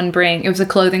everyone bring, it was a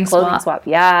clothing swap.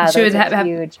 Yeah. She would have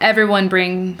everyone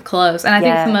bring clothes. And I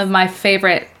think some of my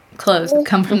favorite clothes would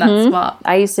come from that swap.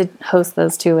 I used to host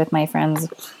those too with my friends,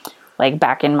 like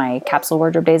back in my capsule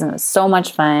wardrobe days, and it was so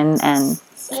much fun. And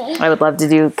I would love to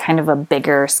do kind of a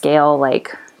bigger scale,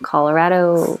 like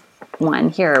Colorado one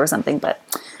here or something, but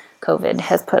COVID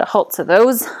has put a halt to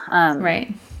those.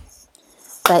 Right.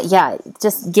 But yeah,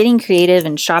 just getting creative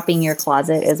and shopping your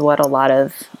closet is what a lot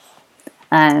of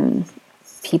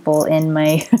people in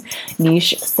my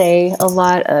niche say a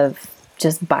lot of.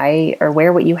 Just buy or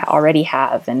wear what you already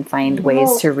have and find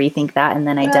ways to rethink that, and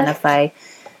then identify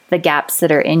the gaps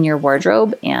that are in your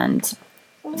wardrobe and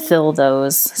fill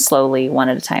those slowly one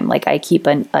at a time. Like I keep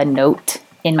a note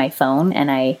in my phone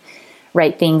and I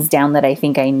write things down that I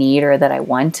think I need or that I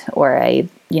want, or I,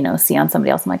 see on somebody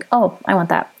else. I'm like, oh, I want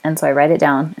that. And so I write it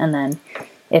down. And then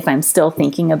if I'm still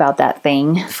thinking about that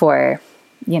thing for,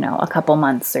 a couple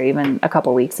months or even a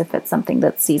couple weeks, if it's something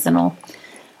that's seasonal,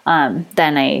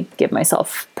 then I give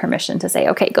myself permission to say,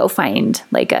 okay, go find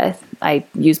I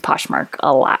use Poshmark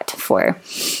a lot for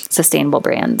sustainable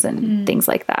brands and things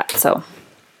like that. So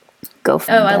go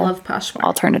find I love Poshmark.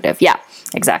 Alternative. Yeah,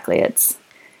 exactly. It's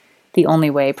the only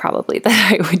way probably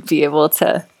that I would be able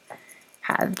to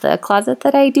have the closet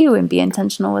that I do and be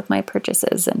intentional with my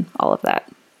purchases and all of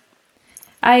that.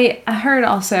 I heard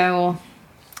also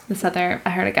I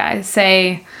heard a guy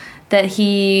say that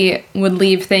he would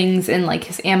leave things in like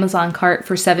his Amazon cart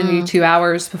for 72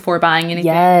 hours before buying anything.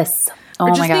 Yes. Oh or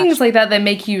just my gosh. things like that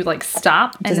make you like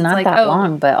stop. It's not that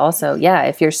long, but also,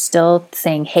 if you're still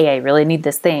saying, hey, I really need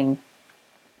this thing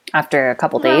after a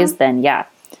couple days, then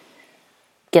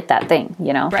get that thing,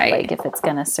 Right. Like if it's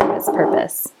going to serve its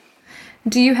purpose.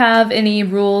 Do you have any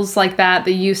rules like that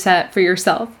you set for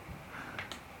yourself?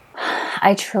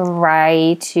 I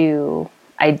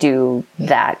do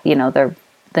that,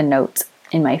 the notes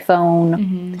in my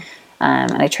phone.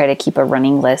 And I try to keep a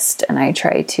running list, and I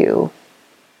try to,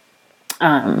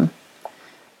 I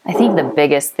think the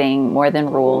biggest thing more than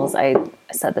rules, I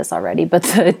said this already, but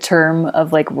the term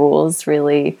of like rules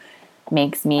really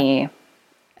makes me,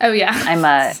 oh yeah.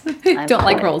 I don't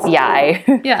like rules.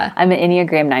 Yeah. I'm an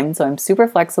Enneagram 9, so I'm super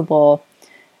flexible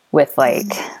with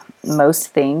like most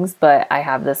things, but I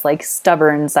have this like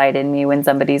stubborn side in me when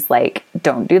somebody's like,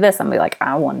 don't do this. I'm like,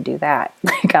 I want to do that.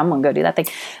 Like, I'm going to go do that thing.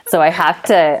 So I have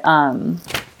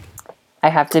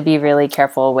to be really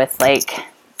careful with like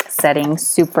setting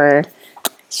super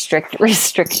strict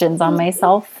restrictions on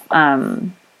myself.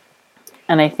 And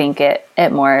I think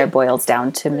it more boils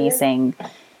down to me saying,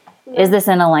 is this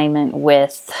in alignment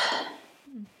with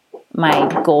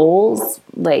my goals?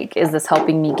 Like, is this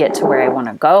helping me get to where I want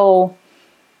to go?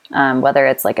 Whether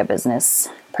it's like a business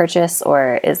purchase,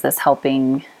 or is this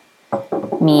helping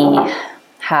me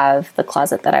have the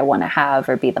closet that I want to have,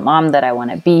 or be the mom that I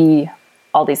want to be,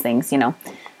 all these things,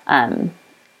 and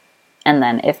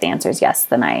then if the answer is yes,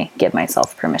 then I give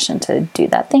myself permission to do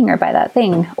that thing or buy that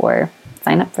thing or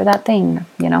sign up for that thing,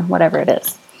 whatever it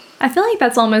is. I feel like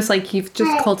that's almost like you've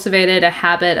just cultivated a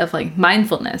habit of like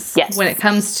mindfulness. Yes. When it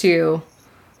comes to,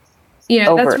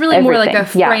 that's really everything. more like a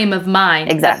frame of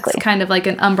mind. Exactly. It's kind of like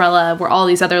an umbrella where all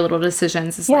these other little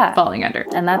decisions is like falling under.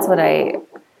 And that's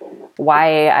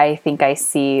why I think I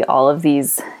see all of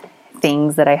these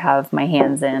things that I have my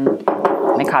hands in,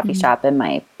 my coffee shop and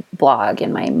my blog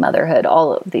and my motherhood,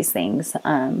 all of these things.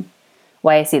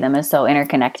 Why I see them as so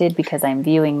interconnected, because I'm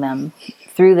viewing them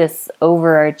through this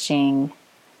overarching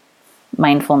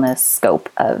mindfulness scope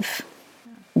of,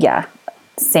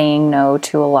 saying no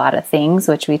to a lot of things,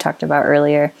 which we talked about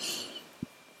earlier,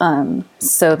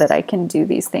 so that I can do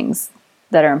these things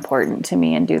that are important to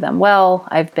me and do them well.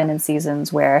 I've been in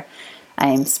seasons where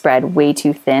I'm spread way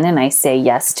too thin and I say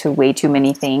yes to way too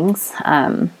many things.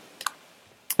 And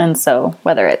so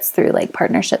whether it's through like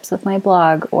partnerships with my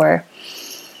blog, or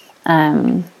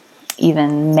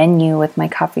even menu with my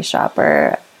coffee shop,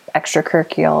 or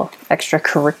extracurricular,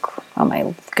 Oh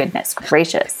my goodness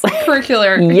gracious.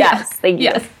 Curricular. Yes, thank you.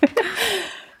 Yes.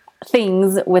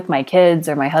 Things with my kids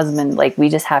or my husband, like we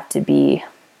just have to be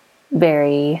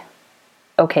very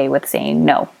okay with saying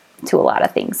no to a lot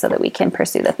of things so that we can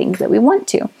pursue the things that we want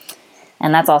to.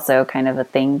 And that's also kind of a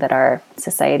thing that our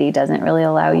society doesn't really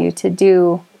allow you to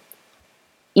do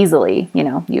easily. You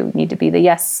know, you need to be the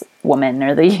yes woman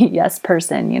or the yes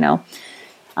person, you know.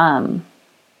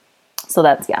 So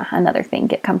that's, another thing.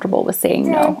 Get comfortable with saying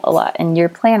no a lot. And your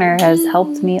planner has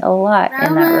helped me a lot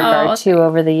in that regard too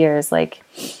over the years. Like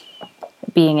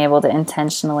being able to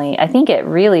intentionally, I think it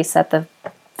really set the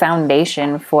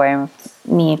foundation for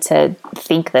me to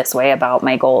think this way about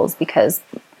my goals, because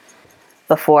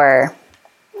before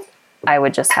I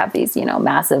would just have these, you know,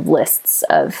 massive lists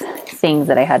of things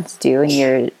that I had to do,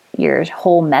 and your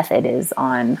whole method is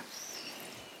on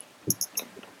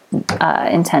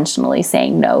intentionally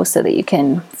saying no so that you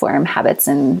can form habits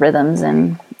and rhythms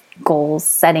and goals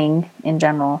setting in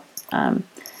general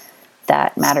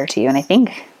that matter to you. And I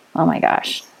think, oh my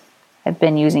gosh, I've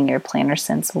been using your planner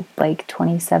since like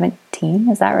 2017.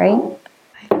 Is that right?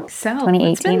 I think so.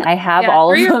 2018. I have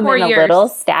all of them in a little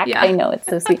stack. Yeah. I know, it's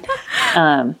so sweet.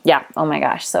 Oh my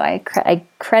gosh. So I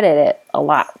credit it a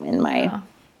lot in my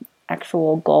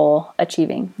actual goal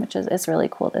achieving, which is really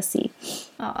cool to see.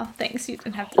 Oh, thanks. You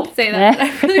didn't have to say that. But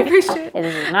I really appreciate it. It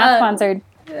is not sponsored.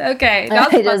 Okay.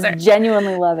 Not I sponsored. just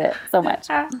genuinely love it so much.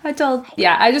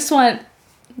 I just want,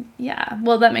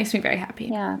 well, that makes me very happy.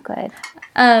 Yeah, good.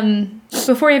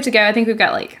 Before we have to go, I think we've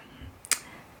got like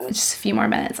just a few more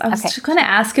minutes. I was just going to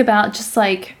ask about just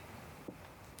like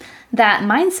that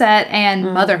mindset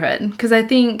and motherhood, because I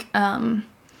think, I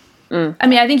mean,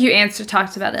 I think you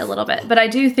talked about it a little bit, but I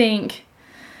do think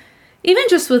even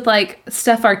just with like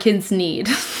stuff our kids need,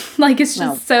 like it's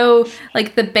just so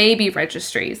like the baby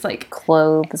registries, like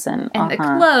clothes and the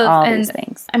clothes all and these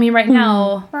things. I mean, right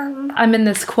now I'm in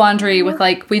this quandary with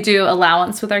like we do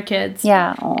allowance with our kids,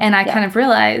 and I kind of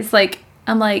realize like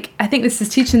I'm like I think this is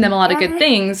teaching them a lot of good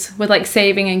things with like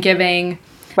saving and giving,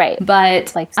 right?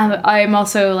 But like I'm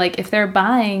also like if they're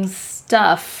buying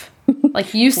stuff.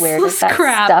 Like useless Where does that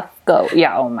crap stuff go?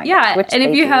 Yeah, oh my gosh. Which and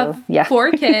if you have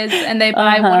 4 kids and they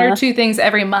buy 1 or 2 things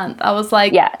every month, I was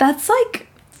like, that's like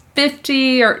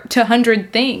 50 or to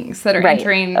 100 things that are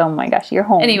entering. Oh my gosh, your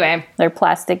home. Anyway. They're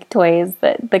plastic toys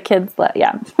that the kids let,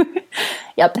 Yep.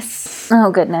 Oh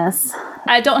goodness.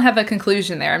 I don't have a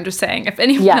conclusion there. I'm just saying, if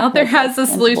anyone out there has a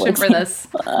solution for this,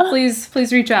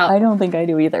 please reach out. I don't think I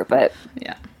do either, but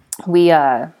we,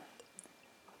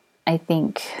 I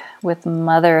think with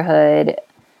motherhood,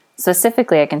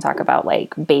 specifically, I can talk about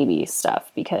like baby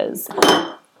stuff because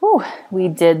we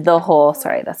did the whole,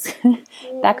 sorry, that's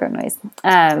background noise.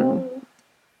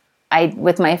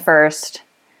 With my first,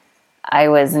 I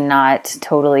was not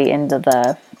totally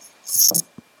into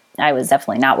I was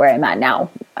definitely not where I'm at now,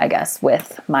 I guess,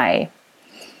 with my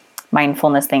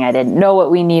mindfulness thing. I didn't know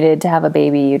what we needed to have a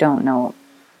baby. You don't know,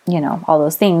 all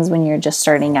those things when you're just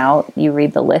starting out. You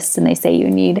read the list and they say you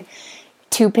need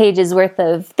 2 pages worth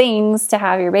of things to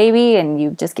have your baby, and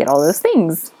you just get all those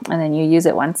things. And then you use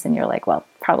it once and you're like, well,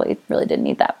 probably really didn't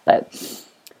need that. But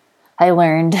I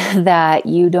learned that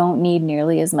you don't need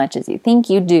nearly as much as you think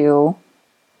you do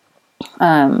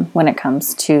when it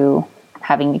comes to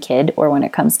having a kid or when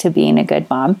it comes to being a good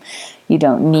mom. You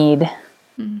don't need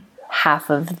half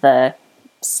of the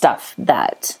stuff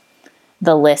that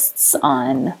the lists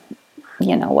on,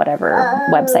 whatever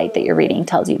website that you're reading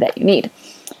tells you that you need.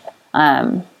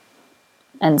 And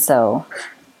so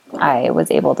I was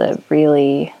able to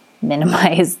really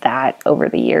minimize that over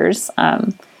the years.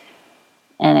 And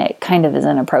it kind of is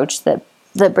an approach that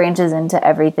branches into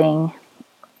everything,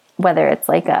 whether it's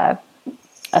like a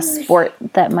sport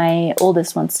that my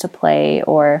oldest wants to play,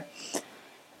 or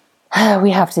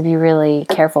we have to be really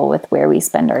careful with where we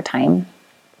spend our time.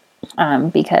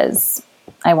 Because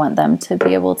I want them to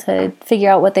be able to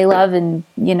figure out what they love and,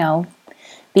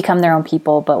 become their own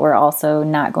people, but we're also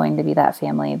not going to be that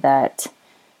family that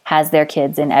has their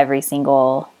kids in every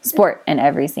single sport and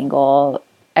every single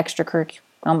extracurricular.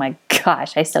 Oh my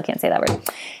gosh, I still can't say that word.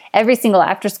 Every single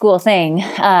after school thing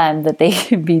that they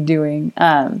could be doing,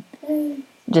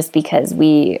 just because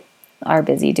we are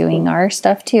busy doing our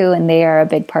stuff too, and they are a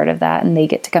big part of that, and they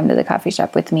get to come to the coffee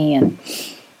shop with me, and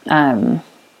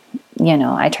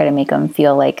I try to make them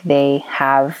feel like they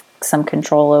have some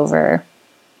control over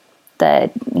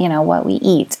what we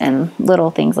eat and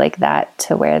little things like that,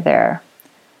 to where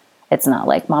it's not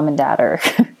like mom and dad are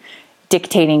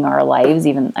dictating our lives.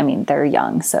 Even, they're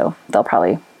young, so they'll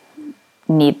probably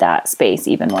need that space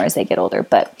even more as they get older.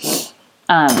 But,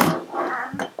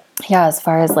 as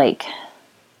far as like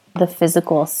the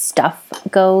physical stuff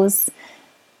goes,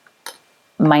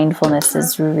 mindfulness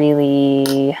is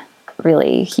really,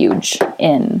 really huge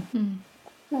in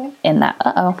that.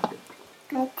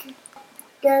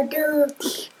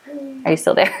 Are you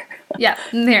still there? Yeah,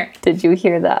 I'm there. Did you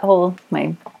hear that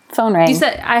my phone rang?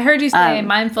 I heard you say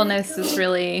mindfulness is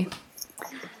really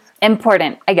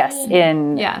important, I guess,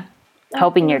 in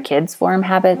helping your kids form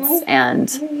habits and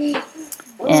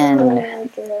in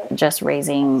just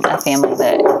raising a family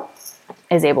that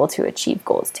is able to achieve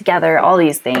goals together, all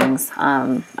these things.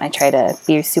 I try to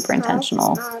be super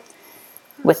intentional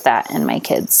with that in my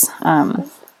kids.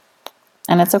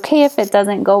 And it's okay if it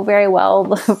doesn't go very well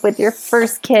with your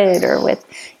first kid, or with,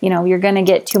 you're going to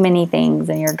get too many things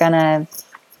and you're going to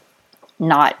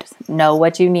not know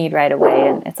what you need right away.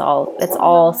 And it's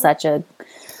all such a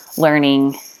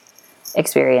learning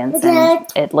experience, and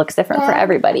it looks different for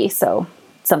everybody. So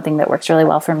something that works really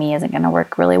well for me isn't going to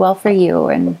work really well for you,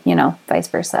 and, vice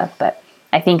versa. But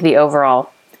I think the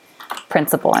overall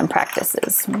principle and practice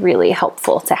is really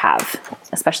helpful to have,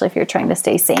 especially if you're trying to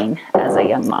stay sane as a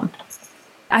young mom.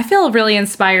 I feel really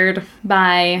inspired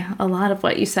by a lot of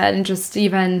what you said, and just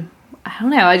even, I don't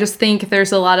know, I just think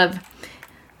there's a lot of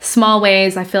small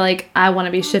ways I feel like I want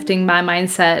to be shifting my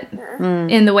mindset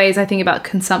in the ways I think about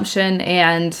consumption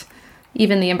and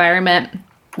even the environment.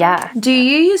 Yeah. Do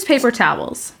you use paper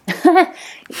towels?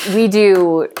 We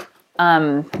do.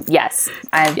 Yes.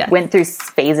 I went through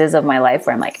phases of my life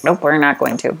where I'm like, nope, we're not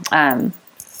going to.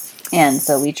 And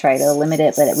so we try to limit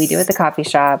it, but we do at the coffee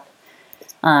shop.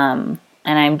 And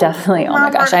I'm definitely, oh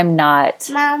my gosh, I'm not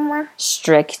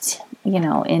strict,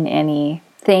 in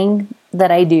anything that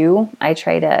I do. I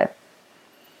try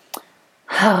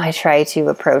to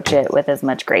approach it with as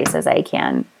much grace as I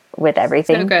can with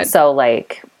everything. So good. So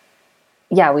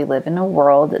we live in a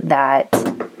world that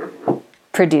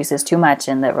produces too much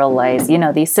and that relies,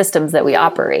 these systems that we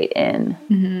operate in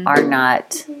are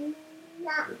not,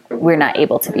 we're not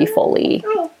able to be fully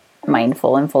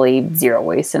mindful and fully zero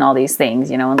waste and all these things,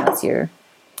 unless you're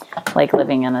like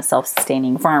living in a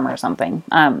self-sustaining farm or something.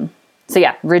 So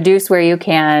reduce where you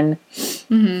can,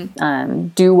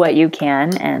 do what you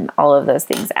can, and all of those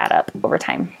things add up over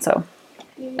time. So.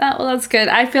 Well, that's good.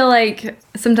 I feel like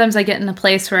sometimes I get in a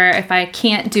place where if I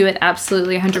can't do it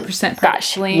absolutely 100%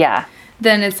 perfectly,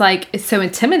 then it's like, it's so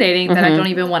intimidating that I don't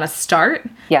even want to start.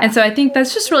 Yeah. And so I think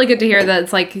that's just really good to hear that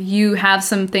it's like you have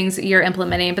some things that you're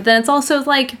implementing, but then it's also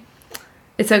like,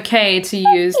 it's okay to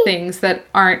use things that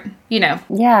aren't, to give yourself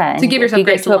grace along the way. If you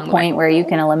get to a point where you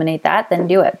can eliminate that, then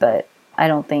do it. But I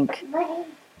don't think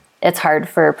it's hard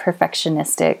for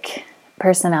perfectionistic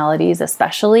personalities,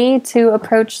 especially, to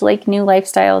approach like new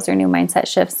lifestyles or new mindset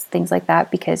shifts, things like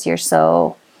that, because you're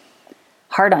so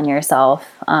hard on yourself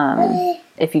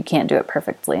if you can't do it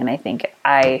perfectly. And I think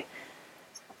I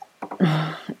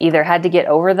either had to get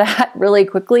over that really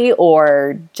quickly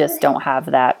or just don't have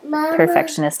that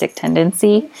perfectionistic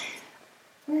tendency.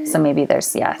 So maybe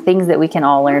there's, things that we can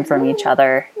all learn from each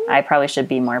other. I probably should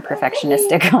be more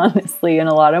perfectionistic, honestly, in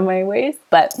a lot of my ways.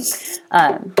 But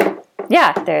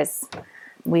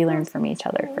we learn from each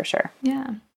other for sure.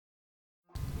 Yeah.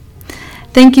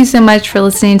 Thank you so much for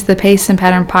listening to the Pace and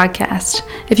Pattern podcast.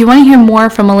 If you want to hear more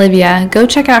from Olivia, go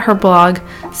check out her blog,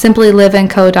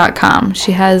 simplylivandco.com.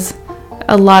 She has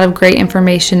a lot of great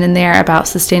information in there about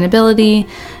sustainability,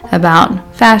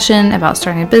 about fashion, about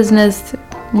starting a business,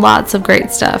 lots of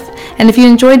great stuff. And if you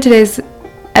enjoyed today's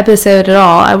episode at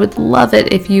all, I would love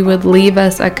it if you would leave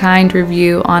us a kind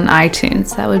review on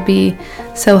iTunes. That would be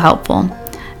so helpful.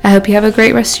 I hope you have a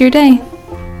great rest of your day.